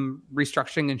some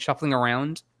restructuring and shuffling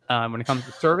around when it comes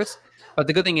to service. But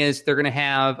the good thing is they're going to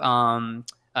have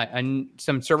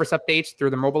some service updates through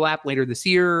the mobile app later this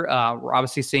year. We're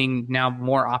obviously seeing now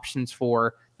more options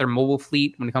for their mobile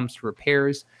fleet when it comes to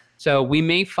repairs. So we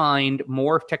may find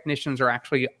more technicians are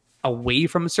actually away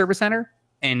from a service center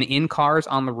and in cars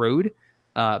on the road,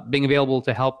 being available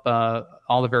to help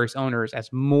all the various owners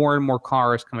as more and more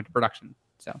cars come into production.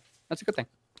 So that's a good thing.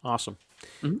 Awesome.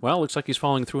 Mm-hmm. Well, looks like he's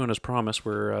following through on his promise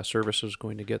where service is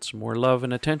going to get some more love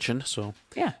and attention. So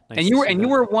yeah, nice and you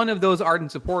were one of those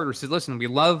ardent supporters who said, listen, we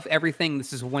love everything.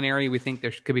 This is one area we think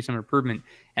there could be some improvement,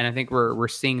 and I think we're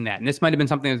seeing that. And this might have been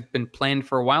something that's been planned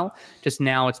for a while. Just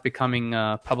now, it's becoming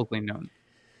publicly known.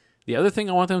 The other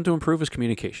thing I want them to improve is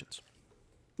communications,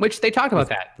 which they talked about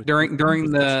that during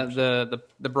the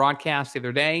broadcast the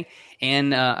other day,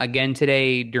 and again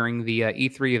today during the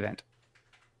E3 event.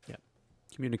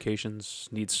 Communications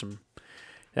needs some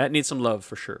love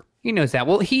for sure. He knows that.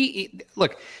 Well,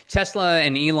 look, Tesla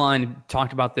and Elon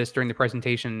talked about this during the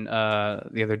presentation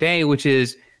the other day, which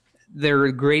is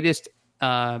their greatest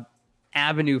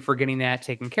avenue for getting that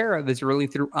taken care of is really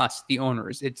through us, the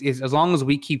owners. It's as long as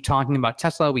we keep talking about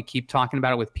Tesla, we keep talking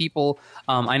about it with people.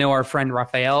 I know our friend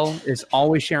Raphael is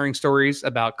always sharing stories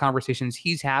about conversations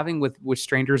he's having with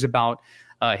strangers about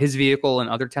his vehicle and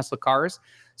other Tesla cars.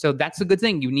 So that's a good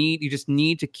thing. You just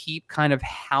need to keep kind of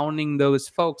hounding those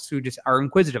folks who just are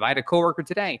inquisitive. I had a coworker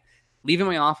today leaving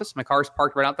my office. My car's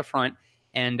parked right out the front,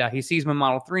 and he sees my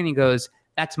Model 3 and he goes,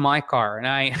 "That's my car." And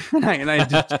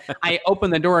I open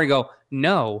the door and go,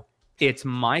 "No, it's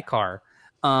my car."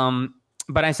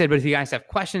 But I said, "But if you guys have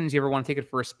questions, you ever want to take it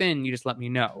for a spin, you just let me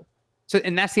know." So,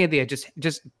 and that's the idea. Just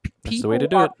that's the way to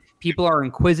do it. People are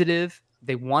inquisitive.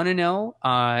 They want to know,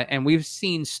 and we've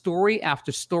seen story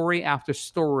after story after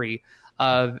story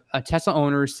of Tesla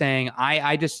owners saying,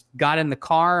 I just got in the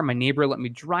car, my neighbor let me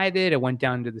drive it, I went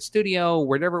down to the studio,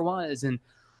 whatever it was, and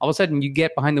all of a sudden you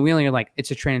get behind the wheel and you're like, it's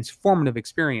a transformative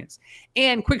experience.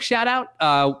 And quick shout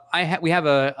out, we have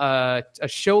a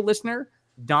show listener,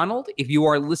 Donald. If you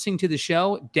are listening to the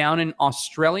show down in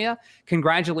Australia,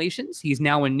 congratulations. He's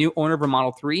now a new owner of a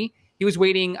Model 3. He was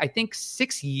waiting, I think,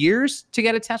 6 years to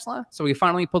get a Tesla, so he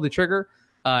finally pulled the trigger.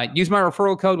 Used my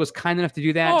referral code, was kind enough to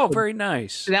do that. Oh, very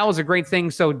nice. So that was a great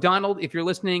thing. So, Donald, if you're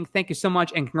listening, thank you so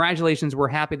much, and congratulations. We're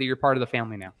happy that you're part of the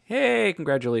family now. Hey,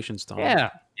 congratulations, Donald.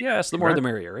 Yeah. Yes, the more the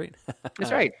merrier, right?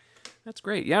 That's right. That's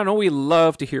great. Yeah, no, we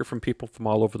love to hear from people from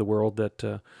all over the world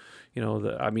that,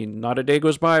 I mean, not a day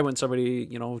goes by when somebody,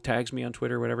 tags me on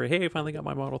Twitter or whatever. Hey, I finally got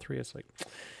my Model 3. It's like...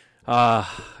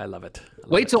 I love it.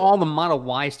 Wait till all the Model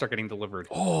Y start getting delivered.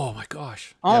 Oh my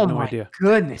gosh! I have no idea.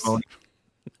 Goodness.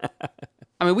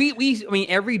 I mean,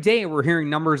 every day we're hearing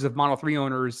numbers of Model 3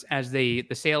 owners as the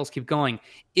sales keep going.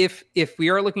 If we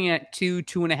are looking at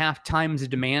 2.5 times the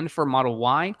demand for Model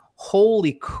Y,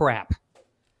 holy crap!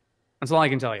 That's all I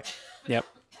can tell you. Yep,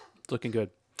 it's looking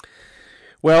good.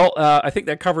 Well, I think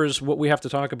that covers what we have to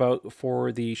talk about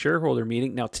for the shareholder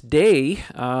meeting. Now, today,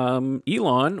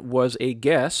 Elon was a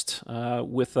guest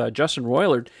with Justin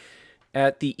Roiler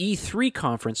at the E3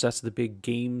 conference. That's the big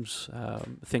games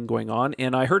thing going on.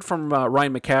 And I heard from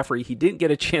Ryan McCaffrey, he didn't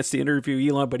get a chance to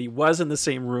interview Elon, but he was in the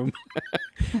same room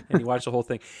and he watched the whole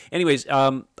thing. Anyways,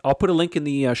 I'll put a link in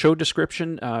the show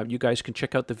description. You guys can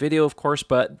check out the video, of course,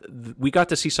 but we got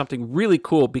to see something really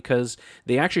cool because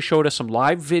they actually showed us some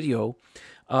live video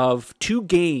of two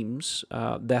games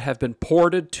that have been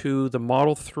ported to the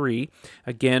Model 3.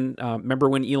 Again, remember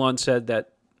when Elon said that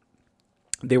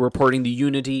they were porting the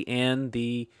Unity and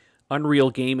the Unreal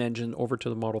game engine over to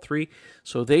the Model 3.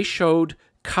 So they showed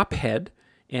Cuphead,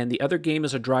 and the other game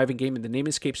is a driving game, and the name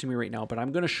escapes me right now, but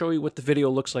I'm going to show you what the video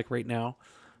looks like right now.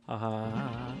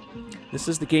 This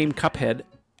is the game Cuphead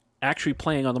actually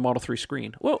playing on the Model 3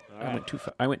 screen. Whoa, I went too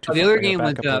far. The other game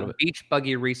was Beach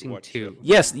Buggy Racing 2.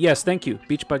 Yes, thank you.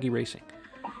 Beach Buggy Racing.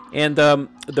 And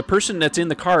the person that's in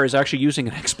the car is actually using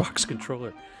an Xbox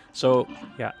controller. So,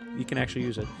 yeah, you can actually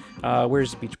use it.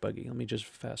 Where's the Beach Buggy? Let me just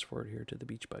fast forward here to the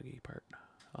Beach Buggy part.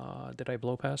 Did I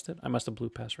blow past it? I must have blew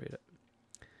past right it.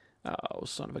 Oh,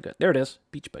 son of a gun. There it is.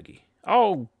 Beach Buggy.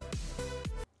 Oh,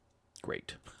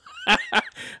 great.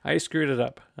 I screwed it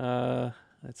up.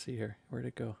 Let's see here. Where'd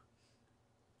it go?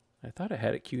 I thought I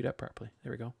had it queued up properly.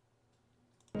 There we go.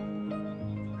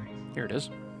 Here it is.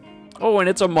 Oh, and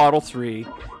it's a Model 3.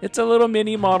 It's a little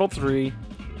mini Model 3.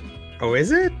 Oh,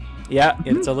 is it? Yeah,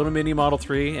 it's a little mini Model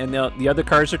 3, and the other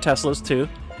cars are Teslas too.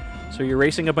 So you're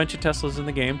racing a bunch of Teslas in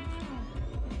the game.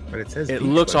 But it says it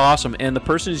looks awesome, and the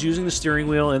person is using the steering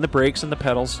wheel and the brakes and the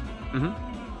pedals.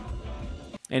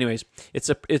 Anyways, it's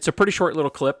a pretty short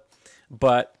little clip,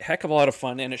 but heck of a lot of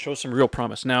fun, and it shows some real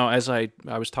promise. Now, as I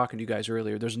was talking to you guys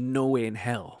earlier, there's no way in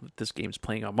hell that this game's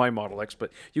playing on my Model X,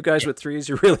 but you guys with 3s,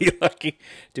 you're really lucky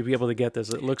to be able to get this.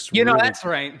 It looks really... that's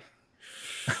right.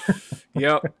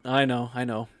 Yep, I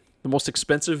know. The most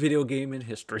expensive video game in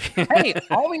history. Hey,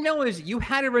 all we know is you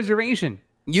had a reservation.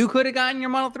 You could have gotten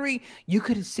your Model 3. You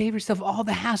could have saved yourself all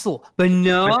the hassle. But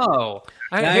no.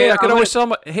 I could always sell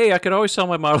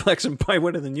my Model X and buy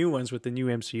one of the new ones with the new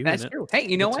MCU. That's true. Hey,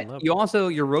 you know what?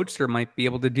 Your Roadster might be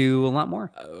able to do a lot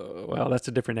more. Well, that's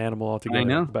a different animal altogether. I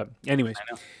know. But anyways.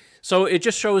 So it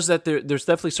just shows that there's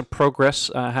definitely some progress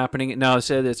happening. Now, I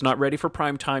said it's not ready for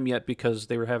prime time yet because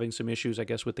they were having some issues, I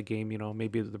guess, with the game. You know,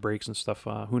 maybe the brakes and stuff.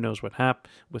 Who knows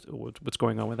what's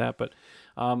going on with that? But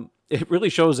it really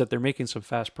shows that they're making some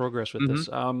fast progress with this.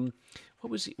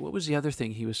 What was the other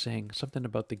thing he was saying? Something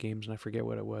about the games, and I forget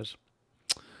what it was.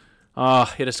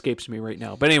 It escapes me right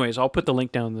now. But anyways, I'll put the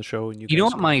link down in the show, and you know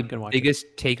what my biggest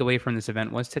takeaway from this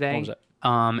event was today? What was that?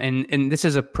 And this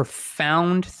is a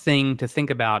profound thing to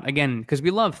think about, again, because we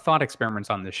love thought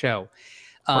experiments on the show.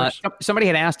 Somebody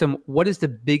had asked him, what is the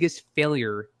biggest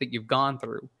failure that you've gone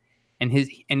through? And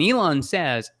Elon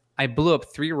says, I blew up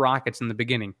 3 rockets in the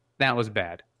beginning. That was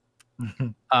bad.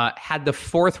 Had the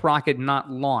 4th rocket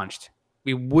not launched,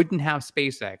 we wouldn't have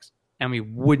SpaceX and we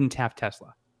wouldn't have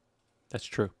Tesla. That's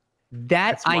true.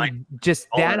 That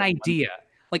idea.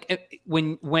 Like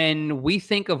when we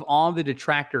think of all the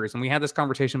detractors, and we had this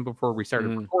conversation before we started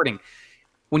recording,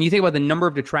 when you think about the number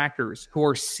of detractors who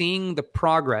are seeing the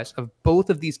progress of both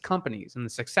of these companies and the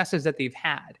successes that they've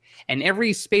had, and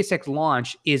every SpaceX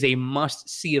launch is a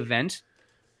must-see event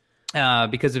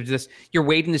because of this. You're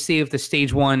waiting to see if the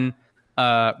stage 1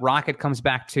 rocket comes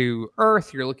back to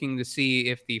Earth. You're looking to see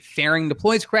if the fairing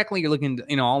deploys correctly. You're looking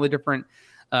at all the different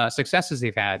successes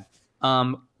they've had.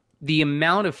 The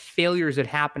amount of failures that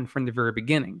happened from the very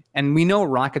beginning. And we know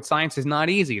rocket science is not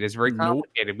easy. It is very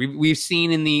complicated. We've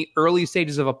seen in the early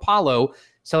stages of Apollo,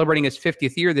 celebrating its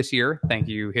 50th year this year, thank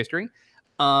you, history,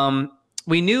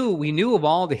 we knew of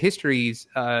all the histories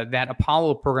that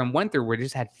Apollo program went through, where it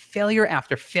just had failure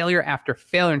after failure after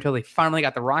failure until they finally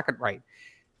got the rocket right.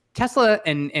 Tesla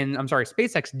and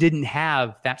SpaceX didn't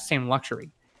have that same luxury.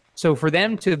 So for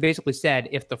them to basically said,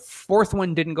 if the 4th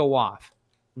one didn't go off,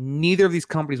 neither of these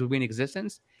companies would be in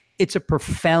existence. It's a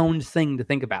profound thing to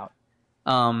think about.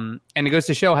 And it goes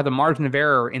to show how the margin of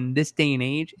error in this day and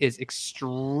age is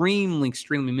extremely,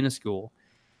 extremely minuscule.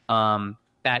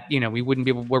 That, we wouldn't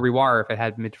be where we are if it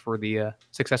hadn't been for the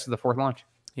success of the 4th launch.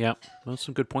 Yeah, well,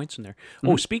 some good points in there.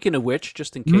 Oh, speaking of which,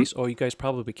 just in case, you guys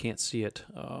probably can't see it.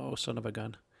 Oh, son of a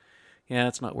gun. Yeah,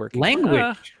 it's not working.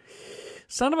 Language.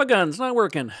 Son of a gun, it's not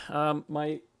working.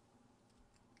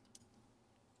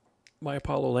 My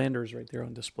Apollo lander is right there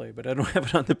on display, but I don't have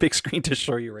it on the big screen to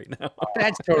show you right now.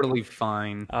 That's totally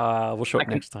fine. We'll show it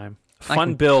next time.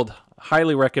 Fun build.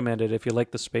 Highly recommended if you like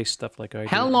the space stuff like I do.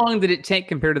 How long did it take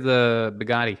compared to the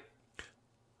Bugatti?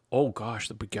 Oh gosh,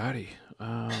 the Bugatti.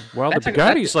 Well, the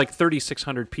Bugatti's like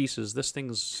 3,600 pieces. This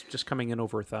thing's just coming in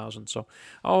over 1,000. So,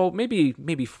 maybe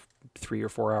 3 or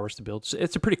 4 hours to build.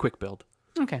 It's a pretty quick build.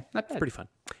 Okay, not bad. It's pretty fun.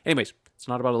 Anyways, it's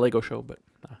not about a Lego show, but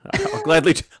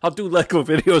I'll do Lego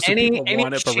videos. Any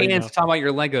chance to talk about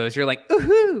your Legos? You're like,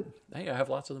 ooh. Hey, I have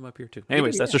lots of them up here too.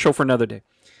 Anyways, that's a show for another day.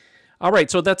 All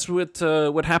right, so that's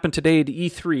what happened today at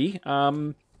E3.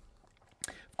 Of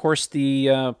course,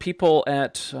 the people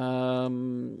at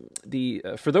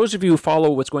for those of you who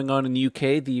follow what's going on in the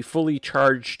UK, the fully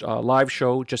charged live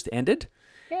show just ended.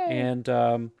 Yay.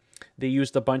 And they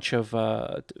used a bunch of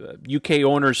UK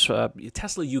owners,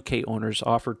 Tesla UK owners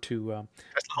offered to...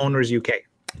 Tesla Owners UK.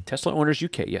 Tesla Owners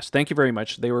UK, yes. Thank you very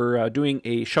much. They were doing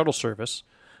a shuttle service,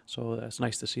 so it's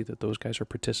nice to see that those guys are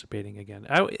participating again.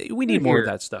 We need more of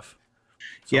that stuff.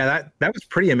 So. Yeah, that was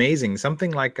pretty amazing. Something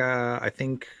like, I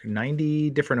think 90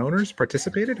 different owners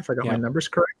participated, if I got my numbers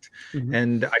correct. Mm-hmm.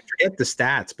 And I forget the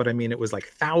stats, but I mean, it was like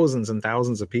thousands and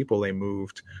thousands of people they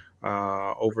moved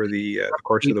over the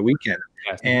course of the weekend.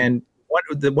 Yes. And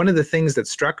one of the things that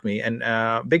struck me, and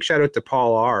big shout out to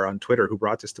Paul R on Twitter who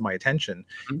brought this to my attention,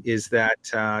 is that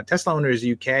Tesla Owners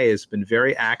UK has been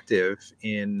very active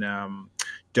in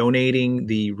donating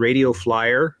the Radio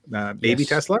Flyer baby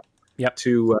Tesla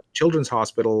to children's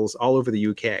hospitals all over the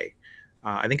UK.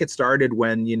 I think it started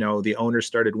when, the owners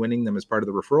started winning them as part of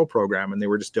the referral program, and they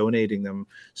were just donating them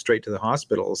straight to the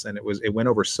hospitals. And it went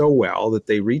over so well that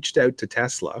they reached out to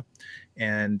Tesla.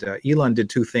 And Elon did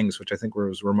two things, which I think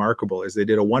was remarkable, is they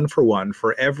did a 1-for-1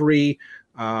 for every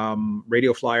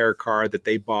Radio Flyer car that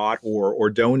they bought or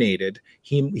donated.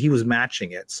 He was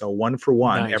matching it. So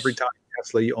 1-for-1, nice. Every time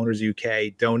Tesla Owners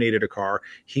UK donated a car,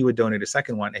 he would donate a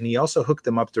second one. And he also hooked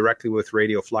them up directly with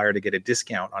Radio Flyer to get a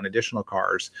discount on additional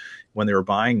cars when they were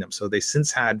buying them. So they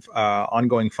since had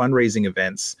ongoing fundraising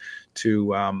events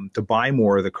to buy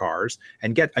more of the cars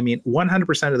and get,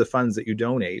 100% of the funds that you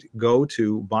donate go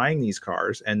to buying these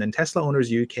cars. And then Tesla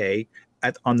Owners UK,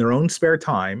 on their own spare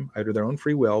time, out of their own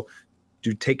free will,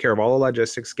 to take care of all the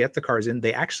logistics, get the cars in.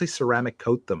 They actually ceramic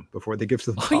coat them before they give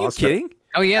to the hospital. Are you kidding?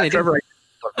 Oh yeah, they Trevor,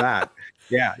 that.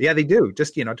 Yeah, they do,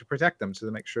 just to protect them, so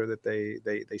to make sure that they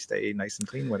stay nice and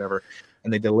clean, whatever,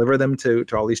 and they deliver them to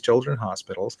all these children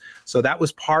hospitals. So that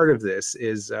was part of this.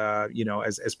 Is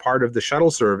as part of the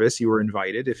shuttle service, you were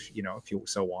invited, if you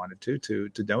so wanted to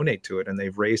donate to it, and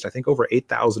they've raised, I think, over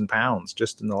 £8,000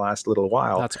 just in the last little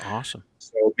while. That's awesome.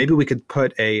 So maybe we could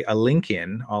put a link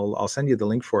in. I'll send you the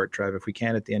link for it, Trev, if we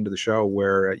can, at the end of the show,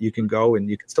 where you can go and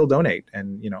you can still donate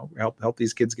and help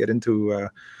these kids get into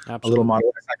a little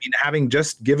model. Having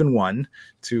just given one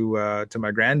to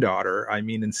my granddaughter,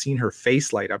 and seen her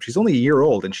face light up. She's only a year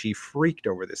old and she freaked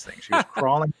over this thing. She was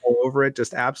crawling all over it,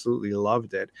 just absolutely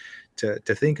loved it. To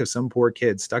think of some poor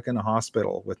kid stuck in a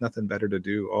hospital with nothing better to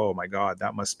do. Oh my God,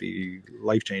 that must be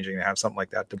life-changing to have something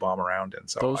like that to bomb around in.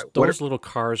 So those little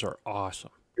cars are awesome.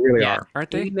 They really are,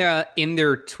 aren't they? In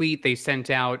their tweet they sent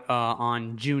out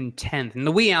on June 10th, in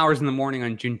the wee hours in the morning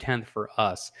on June 10th for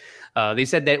us, they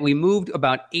said that we moved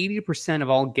about 80% of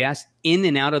all guests in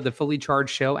and out of the fully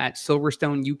charged show at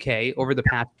Silverstone UK over the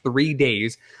past 3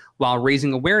 days, while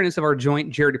raising awareness of our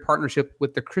joint charity partnership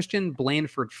with the Christian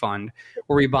Blandford Fund,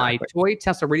 where we buy toy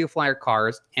Tesla Radio Flyer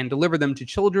cars and deliver them to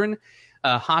children,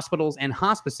 hospitals, and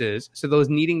hospices, so those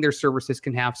needing their services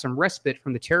can have some respite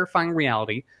from the terrifying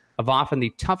reality of often the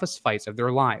toughest fights of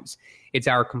their lives. It's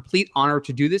our complete honor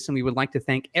to do this, and we would like to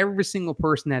thank every single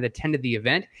person that attended the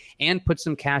event and put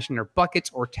some cash in their buckets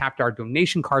or tapped our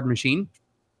donation card machine.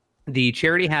 The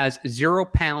charity has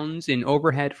 £0 in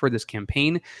overhead for this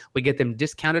campaign. We get them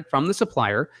discounted from the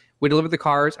supplier. We deliver the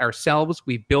cars ourselves.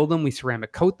 We build them, we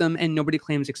ceramic coat them, and nobody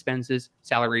claims expenses,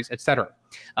 salaries, etc.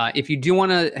 If you do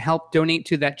want to help donate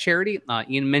to that charity,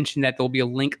 Ian mentioned that there'll be a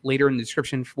link later in the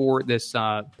description for this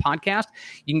podcast.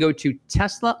 You can go to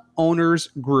Tesla Owners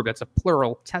Group. That's a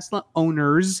plural, Tesla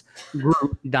Owners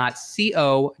Group.co.uk.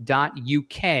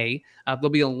 There'll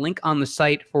be a link on the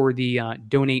site for the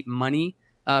donate money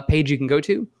page you can go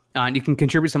to. And you can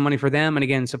contribute some money for them, and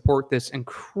again, support this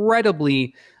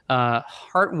incredibly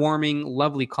heartwarming,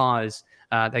 lovely cause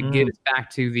that gives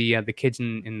back to the kids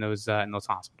in those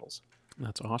hospitals.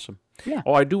 That's awesome. Yeah.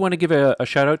 Oh, I do want to give a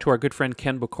shout out to our good friend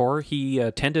Ken Bacor. He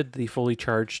attended the fully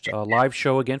charged live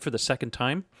show again for the second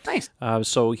time. Nice.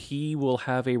 So he will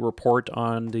have a report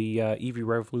on the EV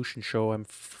Revolution show, I'm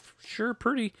sure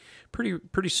pretty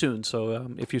soon. So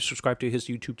if you subscribe to his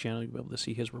YouTube channel, you'll be able to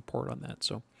see his report on that.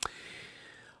 So,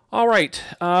 all right.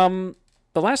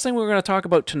 the last thing we're going to talk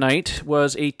about tonight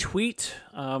was a tweet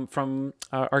from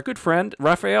our good friend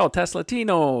Referral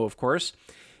Teslatino, of course.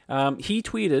 He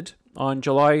tweeted on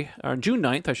June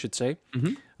 9th, I should say.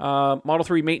 Model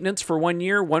 3 maintenance for 1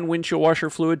 year, 1 windshield washer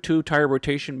fluid, 2 tire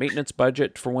rotation. Maintenance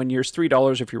budget for 1 year is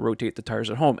 $3 if you rotate the tires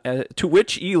at home. To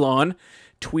which Elon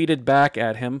tweeted back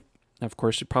at him. Of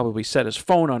course, he probably set his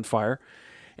phone on fire.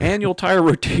 Annual tire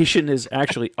rotation is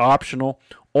actually optional,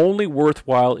 only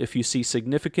worthwhile if you see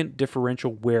significant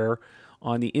differential wear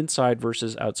on the inside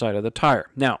versus outside of the tire.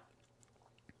 Now,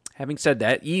 having said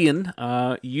that, Ian,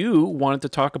 you wanted to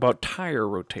talk about tire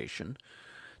rotation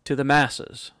to the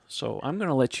masses. So I'm going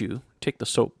to let you take the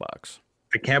soapbox.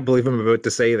 I can't believe I'm about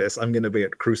to say this. I'm going to be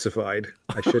crucified.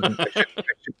 I shouldn't say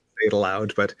it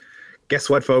aloud, but guess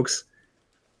what, folks?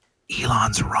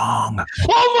 Elon's wrong.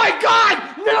 Oh my God!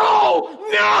 No,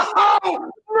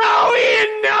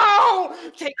 Ian, no!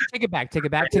 Take it back. Take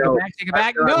it back. No. I'm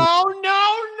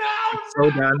so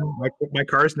done. My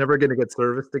car's never going to get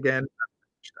serviced again.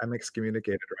 I'm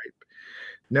excommunicated, right?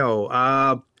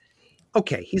 No.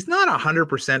 Okay, he's not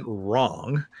 100%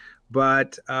 wrong,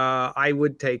 but I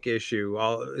would take issue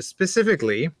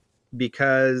specifically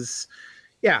because,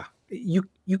 yeah, you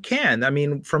can. I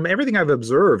mean, from everything I've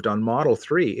observed on Model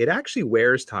 3, it actually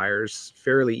wears tires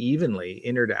fairly evenly,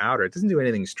 inner to outer. It doesn't do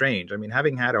anything strange. I mean,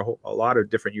 having had a lot of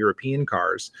different European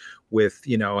cars with,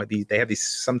 they have these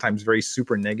sometimes very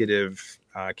super negative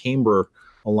camber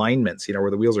alignments, where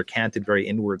the wheels are canted very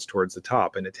inwards towards the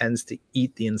top, and it tends to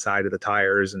eat the inside of the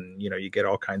tires, and you get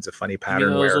all kinds of funny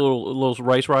pattern wear. Those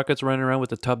rice rockets running around with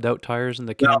the tubbed out tires and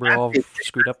the camber all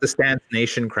screwed up. The Stance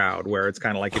Nation crowd, where it's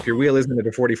kind of like if your wheel isn't at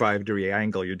a 45-degree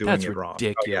angle, you're doing it wrong.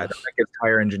 Ridiculous. Oh, yeah, that gives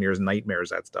tire engineers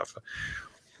nightmares. That stuff.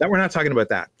 That we're not talking about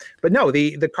that. But no,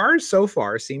 the cars so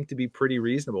far seem to be pretty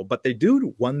reasonable, but they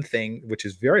do one thing which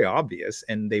is very obvious,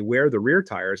 and they wear the rear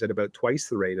tires at about twice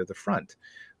the rate of the front.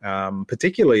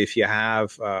 Particularly if you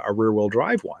have a rear-wheel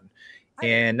drive one.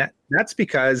 And that's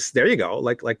because, there you go,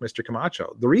 like Mr.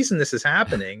 Camacho. The reason this is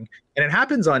happening, and it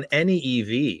happens on any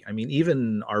EV, I mean,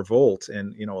 even our Volt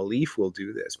and, a Leaf will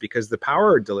do this, because the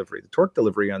power delivery, the torque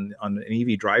delivery on an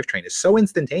EV drivetrain is so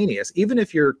instantaneous. Even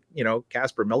if you're,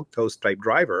 Casper Milquetoast type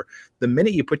driver, the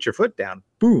minute you put your foot down,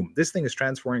 boom, this thing is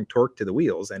transferring torque to the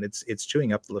wheels, and it's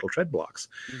chewing up the little tread blocks.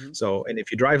 So, and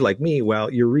if you drive like me, well,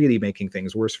 you're really making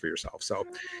things worse for yourself. So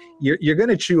you're going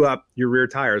to chew up your rear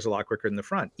tires a lot quicker than the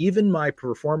front. Even my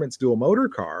performance dual motor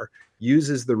car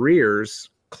uses the rears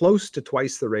close to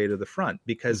twice the rate of the front,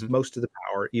 because most of the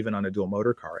power, even on a dual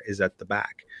motor car, is at the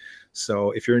back. So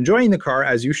if you're enjoying the car,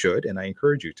 as you should, and I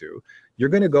encourage you to, you're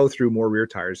going to go through more rear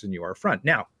tires than you are front.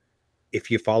 Now, if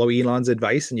you follow Elon's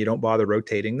advice and you don't bother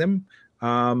rotating them,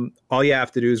 all you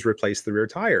have to do is replace the rear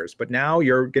tires. But now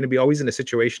you're going to be always in a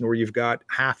situation where you've got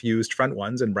half-used front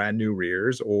ones and brand new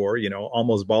rears, or,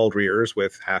 almost bald rears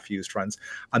with half-used fronts.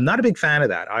 I'm not a big fan of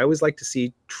that. I always like to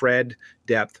see tread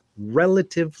depth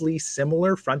relatively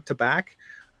similar front to back.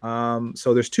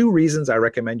 So there's two reasons I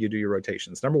recommend you do your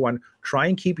rotations. Number one, try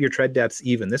and keep your tread depths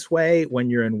even. This way, when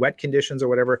you're in wet conditions or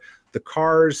whatever, the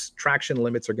car's traction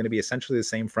limits are going to be essentially the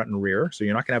same front and rear. So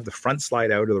you're not going to have the front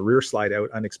slide out or the rear slide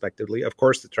out unexpectedly. Of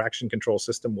course, the traction control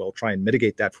system will try and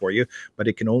mitigate that for you, but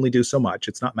it can only do so much.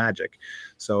 It's not magic.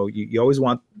 So you always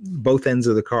want both ends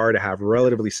of the car to have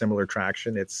relatively similar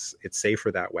traction. It's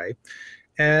safer that way.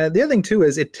 And the other thing, too,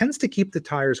 is it tends to keep the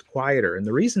tires quieter. And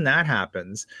the reason that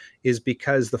happens is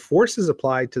because the forces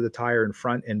applied to the tire in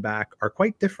front and back are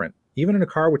quite different. Even in a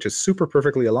car which is super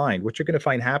perfectly aligned, what you're going to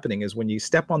find happening is when you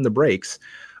step on the brakes,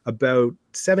 about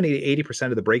 70 to 80%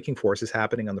 of the braking force is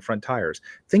happening on the front tires.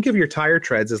 Think of your tire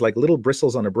treads as like little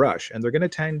bristles on a brush, and they're going to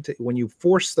tend to, when you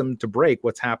force them to brake,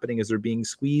 what's happening is they're being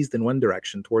squeezed in one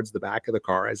direction towards the back of the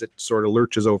car as it sort of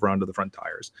lurches over onto the front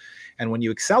tires. And when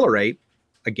you accelerate,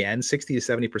 again, 60 to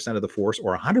 70% of the force,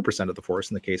 or 100% of the force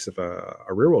in the case of a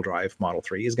rear-wheel drive Model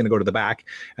 3, is going to go to the back,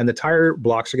 and the tire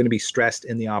blocks are going to be stressed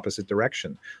in the opposite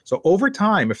direction. So over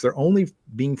time, if they're only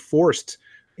being forced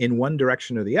in one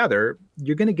direction or the other,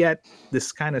 you're going to get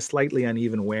this kind of slightly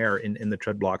uneven wear in the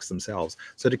tread blocks themselves.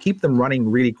 So to keep them running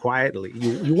really quietly,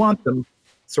 you want them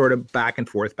sort of back and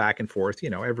forth,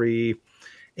 every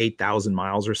 8,000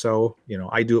 miles or so.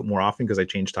 I do it more often because I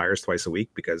change tires twice a week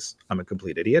because I'm a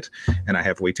complete idiot and I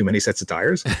have way too many sets of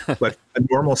tires. But a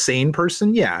normal sane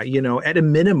person, yeah, at a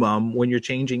minimum, when you're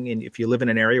changing, and if you live in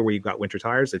an area where you've got winter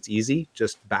tires, it's easy,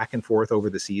 just back and forth over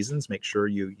the seasons. Make sure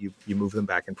you move them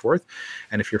back and forth.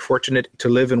 And if you're fortunate to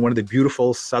live in one of the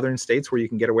beautiful southern states where you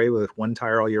can get away with one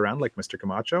tire all year round, like Mr.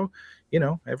 Camacho,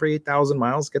 every 8,000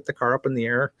 miles, get the car up in the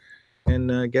air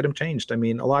and get them changed. I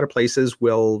mean, a lot of places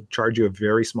will charge you a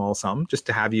very small sum just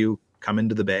to have you come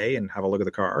into the bay and have a look at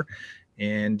the car.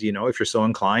 And, you know, if you're so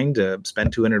inclined to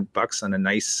spend $200 on a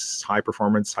nice high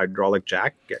performance hydraulic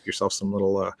jack, get yourself some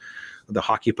little, the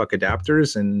hockey puck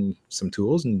adapters and some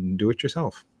tools and do it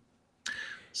yourself.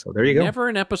 So there you go. Never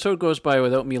an episode goes by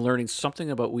without me learning something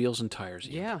about wheels and tires.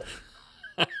 Yeah.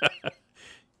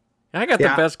 I got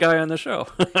the best guy on the show.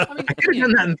 I mean, I could have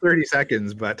done that in 30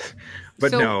 seconds, but so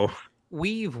no.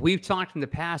 We've talked in the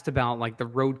past about like the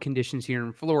road conditions here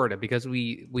in Florida, because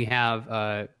we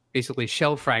have basically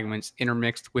shell fragments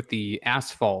intermixed with the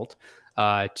asphalt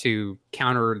to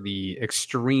counter the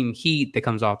extreme heat that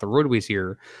comes off the roadways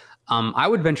here. I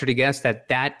would venture to guess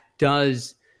that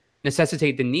does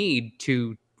necessitate the need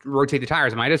to rotate the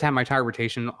tires. I mean, I just have my tire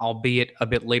rotation, albeit a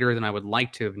bit later than I would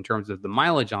like to in terms of the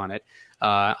mileage on it.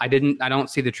 I don't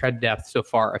see the tread depth so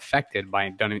far affected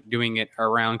by doing it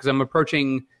around, because I'm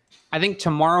approaching, I think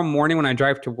tomorrow morning when I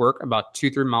drive to work, about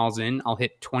 2-3 miles in, I'll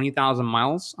hit 20,000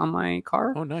 miles on my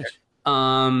car. Oh, nice.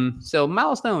 So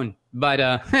milestone,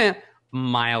 but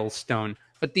milestone.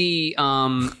 But the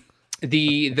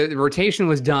rotation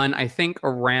was done, I think,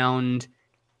 around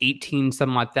 18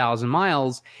 some odd thousand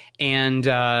miles. And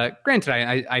granted,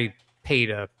 I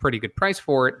paid a pretty good price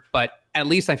for it, but at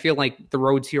least I feel like the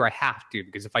roads here I have to,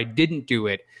 because if I didn't do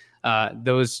it,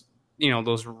 those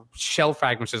shell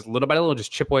fragments just little by little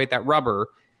just chip away at that rubber,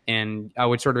 and I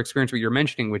would sort of experience what you're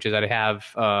mentioning, which is I'd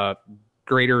have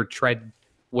greater tread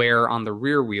wear on the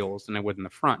rear wheels than I would in the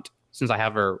front, since I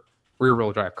have a rear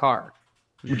wheel drive car.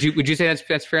 Would you say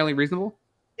that's fairly reasonable?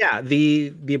 Yeah,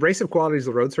 the abrasive qualities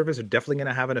of the road surface are definitely going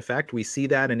to have an effect. We see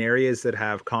that in areas that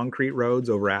have concrete roads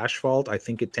over asphalt. I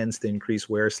think it tends to increase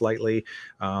wear slightly.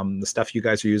 The stuff you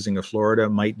guys are using in Florida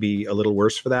might be a little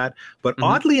worse for that. But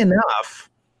oddly enough,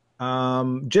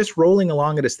 just rolling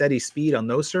along at a steady speed on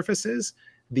those surfaces,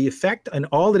 the effect on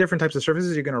all the different types of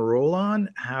surfaces you're going to roll on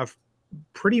have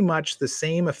pretty much the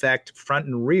same effect front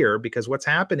and rear, because what's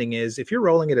happening is if you're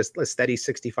rolling at a steady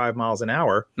 65 miles an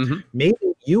hour, maybe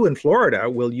you in Florida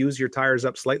will use your tires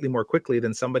up slightly more quickly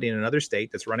than somebody in another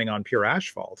state that's running on pure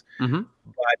asphalt.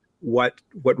 But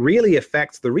what really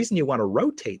affects, the reason you want to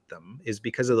rotate them is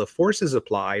because of the forces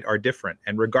applied are different.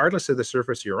 And regardless of the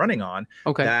surface you're running on,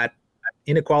 that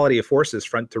inequality of forces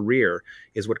front to rear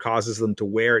is what causes them to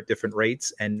wear at different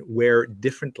rates and wear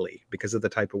differently because of the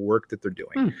type of work that they're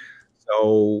doing.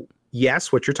 So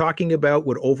yes, what you're talking about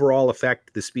would overall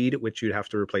affect the speed at which you'd have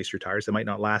to replace your tires. They might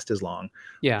not last as long,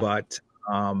 but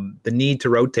the need to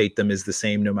rotate them is the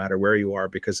same no matter where you are,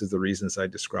 because of the reasons I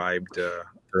described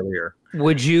earlier.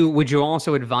 Would you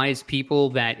also advise people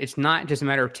that it's not just a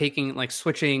matter of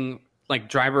switching like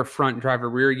driver front, driver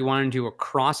rear? You want to do a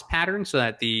cross pattern so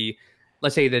that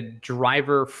let's say the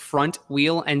driver front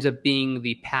wheel ends up being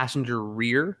the passenger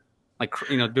rear,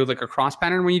 do like a cross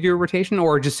pattern when you do a rotation,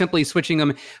 or just simply switching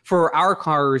them for our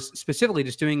cars specifically,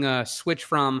 just doing a switch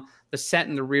from the set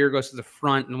in the rear goes to the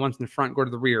front and the ones in the front go to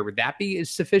the rear. Would that be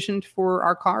sufficient for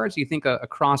our cars? Do you think a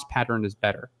cross pattern is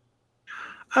better?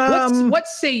 What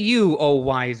say you, oh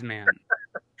wise man?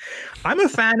 I'm a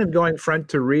fan of going front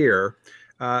to rear,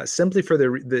 simply for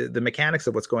the mechanics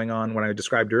of what's going on when I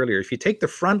described earlier. If you take the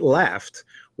front left,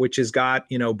 which has got,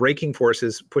 braking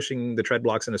forces pushing the tread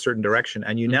blocks in a certain direction,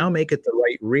 and you now make it the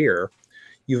right rear,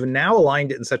 you've now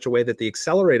aligned it in such a way that the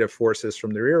accelerative forces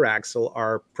from the rear axle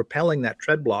are propelling that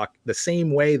tread block the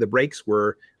same way the brakes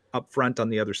were up front on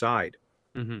the other side.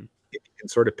 If you can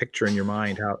sort of picture in your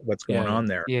mind what's going on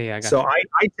there. So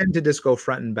I tend to just go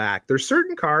front and back. There's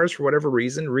certain cars, for whatever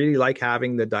reason, really like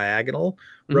having the diagonal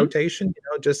rotation,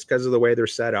 just because of the way they're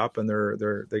set up, and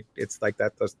it's like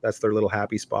that's their little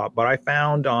happy spot. But I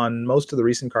found on most of the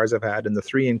recent cars I've had, and the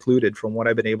 3 included, from what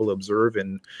I've been able to observe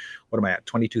in,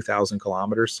 22,000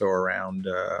 kilometers, so around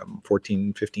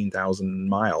 15,000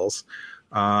 miles.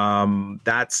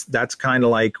 That's kind of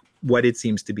like what it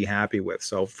seems to be happy with.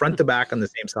 So front to back on the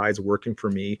same side is working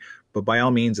for me, but by all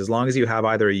means, as long as you have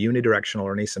either a unidirectional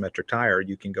or an asymmetric tire,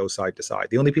 you can go side to side.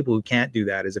 The only people who can't do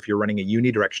that is if you're running a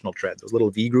unidirectional tread, those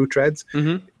little V-groove treads,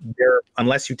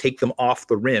 unless you take them off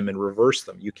the rim and reverse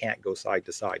them, you can't go side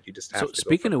to side. You just have to. So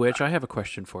speaking of which, I have a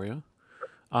question for you.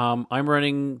 I'm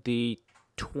running the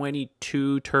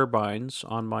 22 turbines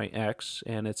on my X,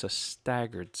 and it's a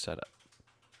staggered setup.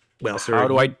 Well, sir, how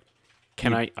do I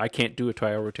can't do a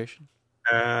tire rotation?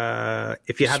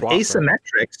 If you have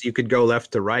asymmetrics, you could go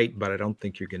left to right, but I don't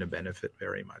think you're going to benefit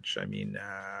very much. I mean,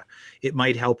 it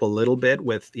might help a little bit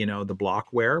with, the block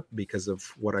wear because of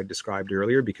what I described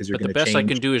earlier, because you're going to change. The best I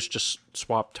can do is just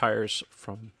swap tires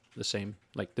from the same,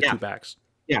 like the two backs.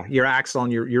 Yeah, your axle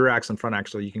and your axle and front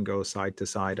axle, you can go side to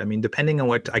side. I mean, depending on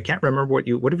I can't remember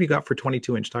what have you got for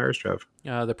 22-inch tires, Trev?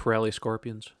 The Pirelli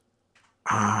Scorpions.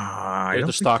 I They're don't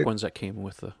the think stock that, ones that came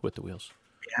with the wheels.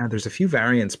 yeah, there's a few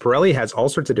variants. Pirelli has all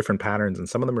sorts of different patterns, and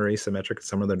some of them are asymmetric, and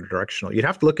some of them are directional. You'd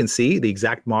have to look and see the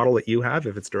exact model that you have,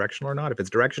 if it's directional or not. If it's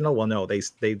directional, well, no, they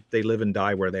live and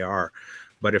die where they are.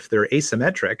 But if they're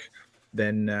asymmetric,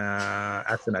 then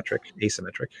asymmetric,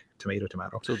 tomato,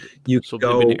 tomato. So, You so go.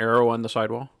 there'll be an arrow on the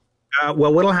sidewall.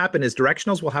 Well, what'll happen is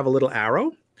directionals will have a little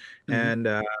arrow, Mhm.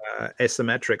 and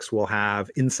asymmetrics will have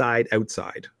inside,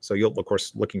 outside. So you'll, of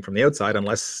course, looking from the outside,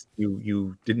 unless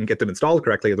you didn't get them installed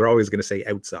correctly, they're always going to say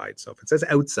outside. So if it says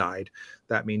outside,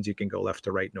 that means you can go left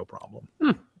to right, no problem.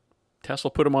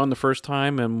 Tesla put them on the first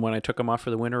time, and when I took them off for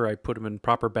the winter, I put them in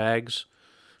proper bags,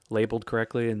 labeled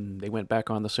correctly, and they went back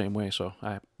on the same way. So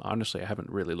I haven't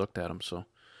really looked at them. So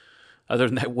other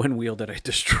than that one wheel that I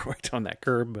destroyed on that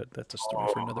curb, but that's a story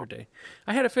for another day.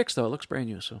 I had it fixed though; it looks brand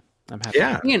new, so I'm happy.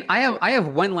 Yeah. Ian, I have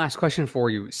one last question for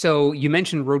you. So you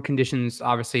mentioned road conditions,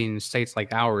 obviously in states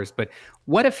like ours, but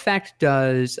what effect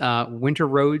does winter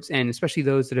roads, and especially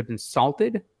those that have been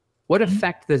salted, what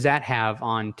effect does that have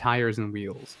on tires and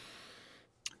wheels?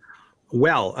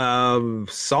 Well,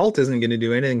 salt isn't going to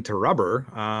do anything to rubber.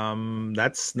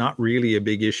 That's not really a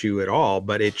big issue at all,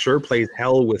 but it sure plays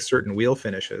hell with certain wheel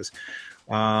finishes.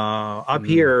 Up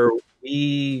here,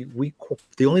 the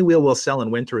only wheel we'll sell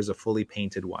in winter is a fully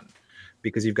painted one,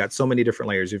 because you've got so many different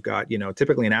layers. You've got,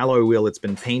 typically an alloy wheel that's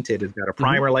been painted. It's got a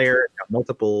primer layer, it's got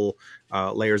multiple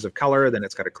layers of color, then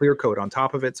it's got a clear coat on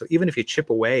top of it. So even if you chip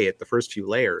away at the first few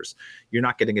layers, you're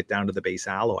not getting it down to the base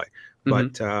alloy.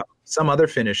 But some other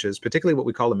finishes, particularly what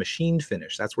we call a machined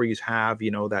finish, that's where you have,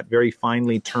 that very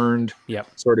finely turned,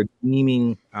 sort of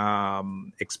gleaming,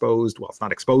 exposed, well, it's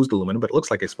not exposed aluminum, but it looks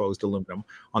like exposed aluminum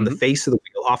on the face of the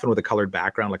wheel, often with a colored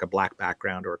background, like a black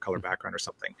background or a color background or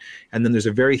something. And then there's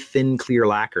a very thin, clear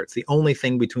lacquer. It's the only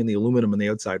thing between the aluminum and the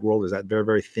outside world is that very,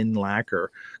 very thin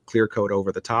lacquer, clear coat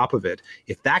over the top of it.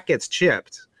 If that gets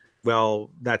chipped, well,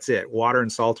 that's it. Water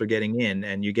and salt are getting in,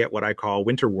 and you get what I call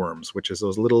winter worms, which is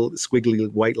those little squiggly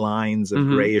white lines of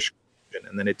grayish,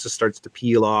 and then it just starts to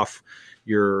peel off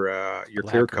your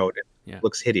clear coat. It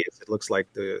looks hideous. It looks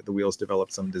like the wheels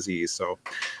developed some disease. So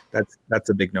that's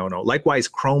a big no-no. Likewise,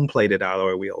 chrome-plated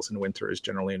alloy wheels in winter is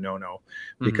generally a no-no,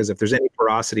 because if there's any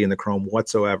porosity in the chrome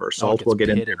whatsoever, salt will get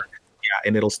in there. Yeah,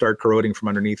 and it'll start corroding from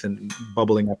underneath and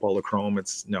bubbling up all the chrome.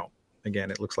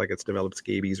 Again, it looks like it's developed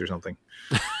scabies or something.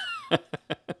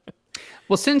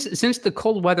 Well, since the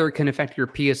cold weather can affect your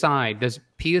PSI, does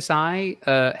PSI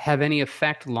have any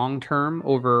effect long-term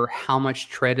over how much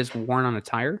tread is worn on a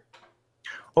tire?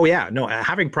 Oh, yeah. No,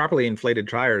 having properly inflated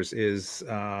tires is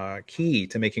key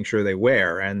to making sure they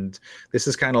wear. And this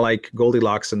is kind of like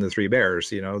Goldilocks and the Three Bears.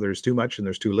 There's too much and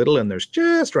there's too little and there's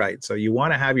just right. So you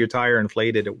want to have your tire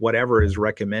inflated at whatever is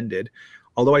recommended.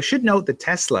 Although I should note that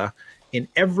Tesla, in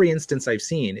every instance I've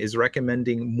seen, is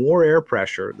recommending more air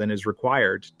pressure than is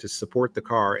required to support the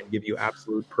car and give you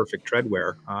absolute perfect tread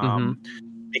wear.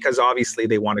 Because obviously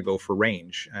they want to go for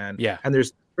range. And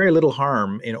there's very little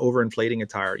harm in overinflating a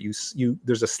tire.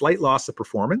 There's a slight loss of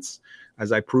performance,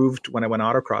 as I proved when I went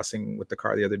autocrossing with the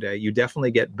car the other day. You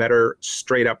definitely get better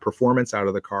straight up performance out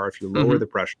of the car if you lower the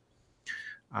pressure.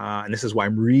 And this is why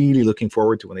I'm really looking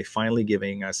forward to when they finally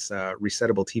giving us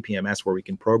resettable TPMS, where we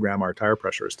can program our tire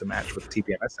pressures to match with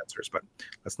TPMS sensors. But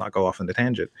let's not go off on the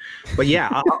tangent. But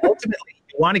yeah, ultimately,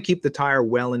 you want to keep the tire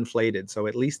well inflated. So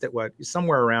at least at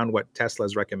somewhere around what Tesla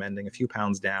is recommending, a few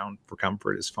pounds down for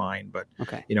comfort is fine. But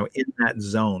in that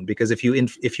zone, because if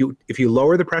you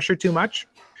lower the pressure too much,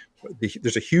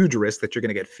 there's a huge risk that you're going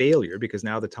to get failure, because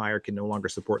now the tire can no longer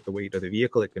support the weight of the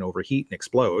vehicle. It can overheat and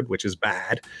explode, which is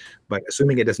bad. But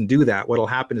assuming it doesn't do that, what'll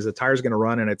happen is the tire's going to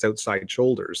run on its outside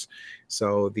shoulders.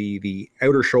 So the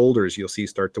outer shoulders you'll see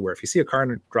start to wear. If you see a car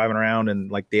driving around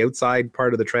and like the outside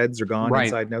part of the treads are gone,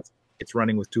 inside and outside, it's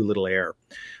running with too little air.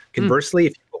 Conversely,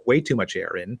 if you put way too much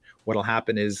air in, what'll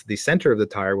happen is the center of the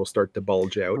tire will start to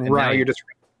bulge out, and now you're just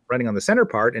running on the center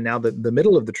part, and now the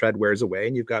middle of the tread wears away,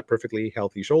 and you've got perfectly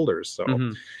healthy shoulders. So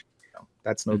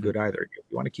that's no good either. You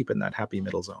want to keep it in that happy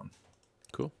middle zone.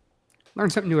 Cool. Learn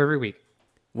something new every week.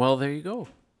 Well, there you go.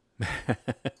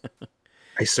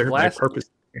 I serve my purpose.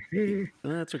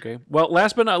 That's okay. Well,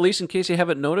 last but not least, in case you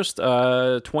haven't noticed,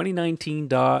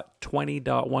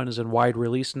 2019.20.1 is in wide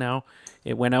release now.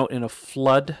 It went out in a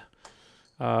flood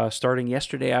starting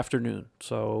yesterday afternoon.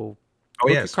 So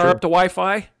hook your car up to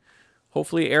Wi-Fi.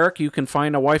 Hopefully, Eric, you can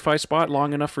find a Wi-Fi spot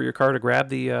long enough for your car to grab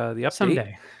the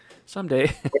update.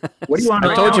 Someday. What do you want?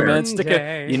 I told you, man.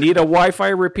 You need a Wi-Fi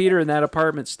repeater in that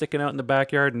apartment sticking out in the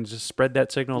backyard, and just spread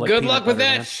that signal. Like good luck with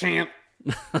that, champ.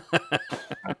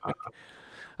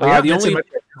 The only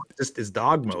just is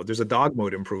dog mode. There's a dog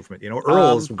mode improvement. You know,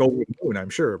 Earl's go with the moon, I'm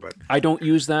sure, but I don't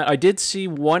use that. I did see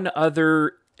one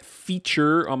other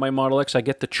feature on my Model X. I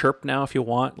get the chirp now if you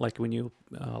want, like when you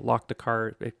lock the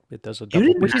car, it does a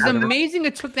double. Which is amazing.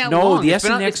 It took that long. No, the S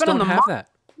and X don't have that.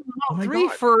 Model 3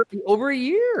 for over a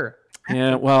year.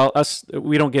 Yeah, well,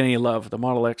 we don't get any love. The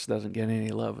Model X doesn't get any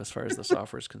love as far as the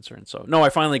software is concerned. So, no, I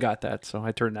finally got that, so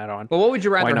I turned that on. Well, what would you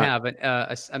rather have?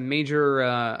 A major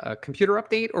a computer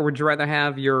update, or would you rather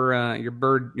have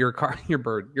your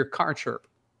car chirp?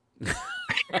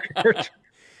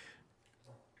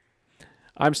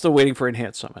 I'm still waiting for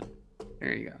Enhanced Summon.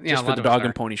 There you go. Yeah, just for the dog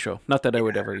and pony show. Not that I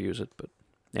would ever use it, but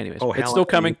anyways, it's still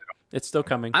coming. It's still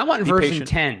coming. I want version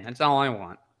 10. That's all I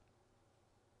want.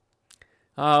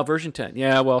 Version 10.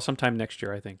 Yeah, well, sometime next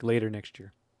year, I think. Later next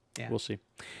year. Yeah. We'll see.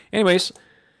 Anyways,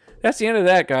 that's the end of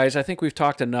that, guys. I think we've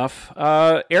talked enough.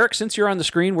 Eric, since you're on the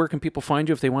screen, where can people find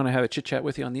you if they want to have a chit-chat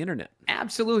with you on the internet?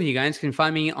 Absolutely. You guys can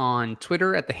find me on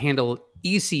Twitter at the handle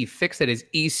ECFix. That is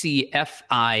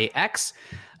ECFIX.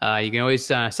 You can always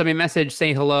send me a message,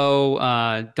 say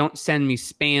hello. Don't send me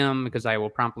spam because I will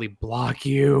promptly block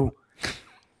you.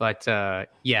 But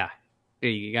yeah,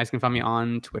 you guys can find me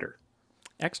on Twitter.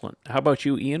 Excellent. How about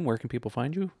you, Ian? Where can people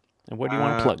find you? And what do you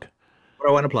want to plug? What do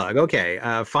I want to plug? Okay.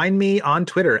 Find me on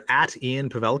Twitter at Ian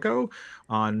Pavelko.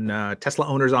 On Tesla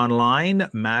Owners Online,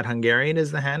 Mad Hungarian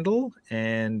is the handle.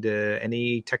 And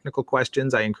any technical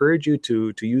questions, I encourage you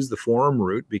to use the forum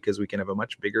route because we can have a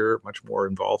much bigger, much more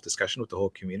involved discussion with the whole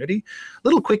community.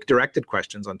 Little quick directed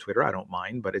questions on Twitter, I don't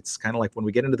mind, but it's kind of like when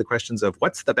we get into the questions of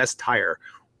what's the best tire?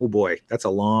 Oh boy, that's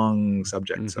a long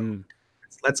subject. So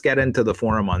let's get into the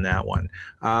forum on that one.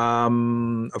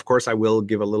 Of course, I will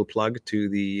give a little plug to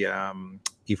the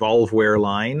EvolveWear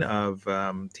line of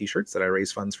T-shirts that I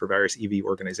raise funds for various EV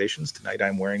organizations. Tonight,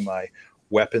 I'm wearing my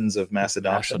Weapons of Mass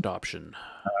Adoption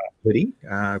hoodie.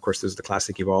 Of course, there's the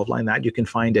classic Evolve line. That you can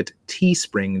find at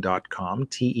teespring.com,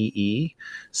 T-E-E,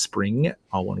 spring,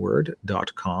 all one word,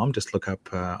 .com. Just look up,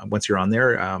 once you're on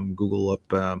there, Google up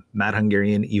Mad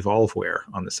Hungarian EvolveWear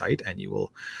on the site, and you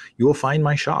will find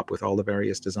my shop with all the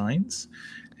various designs.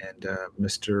 And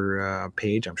Mr.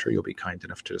 Page, I'm sure you'll be kind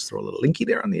enough to just throw a little linky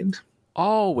there on the end.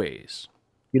 Always.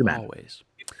 You're the man. Always.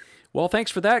 Well,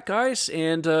 thanks for that, guys.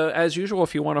 And as usual,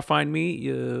 if you want to find me,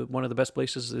 one of the best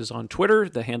places is on Twitter.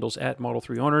 The handle's at Model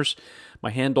 3 Owners. My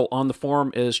handle on the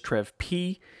forum is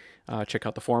TrevP. Check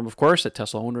out the forum, of course, at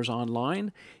Tesla Owners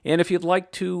Online. And if you'd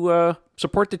like to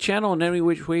support the channel in any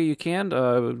which way you can,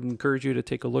 I would encourage you to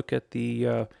take a look at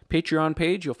the Patreon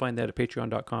page. You'll find that at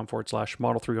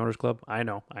patreon.com/Model 3 Owners Club. I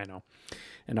know.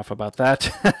 Enough about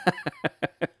that.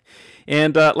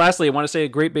 And lastly, I want to say a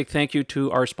great big thank you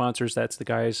to our sponsors. That's the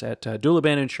guys at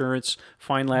Duliban Insurance,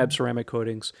 Fine Lab Ceramic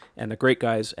Coatings, and the great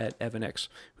guys at Evanex,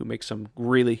 who make some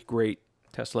really great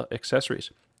Tesla accessories.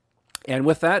 And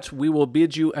with that, we will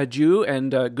bid you adieu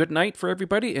and good night for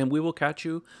everybody, and we will catch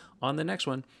you on the next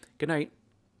one. Good night.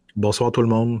 Bonsoir tout le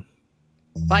monde.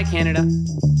 Bye, Canada.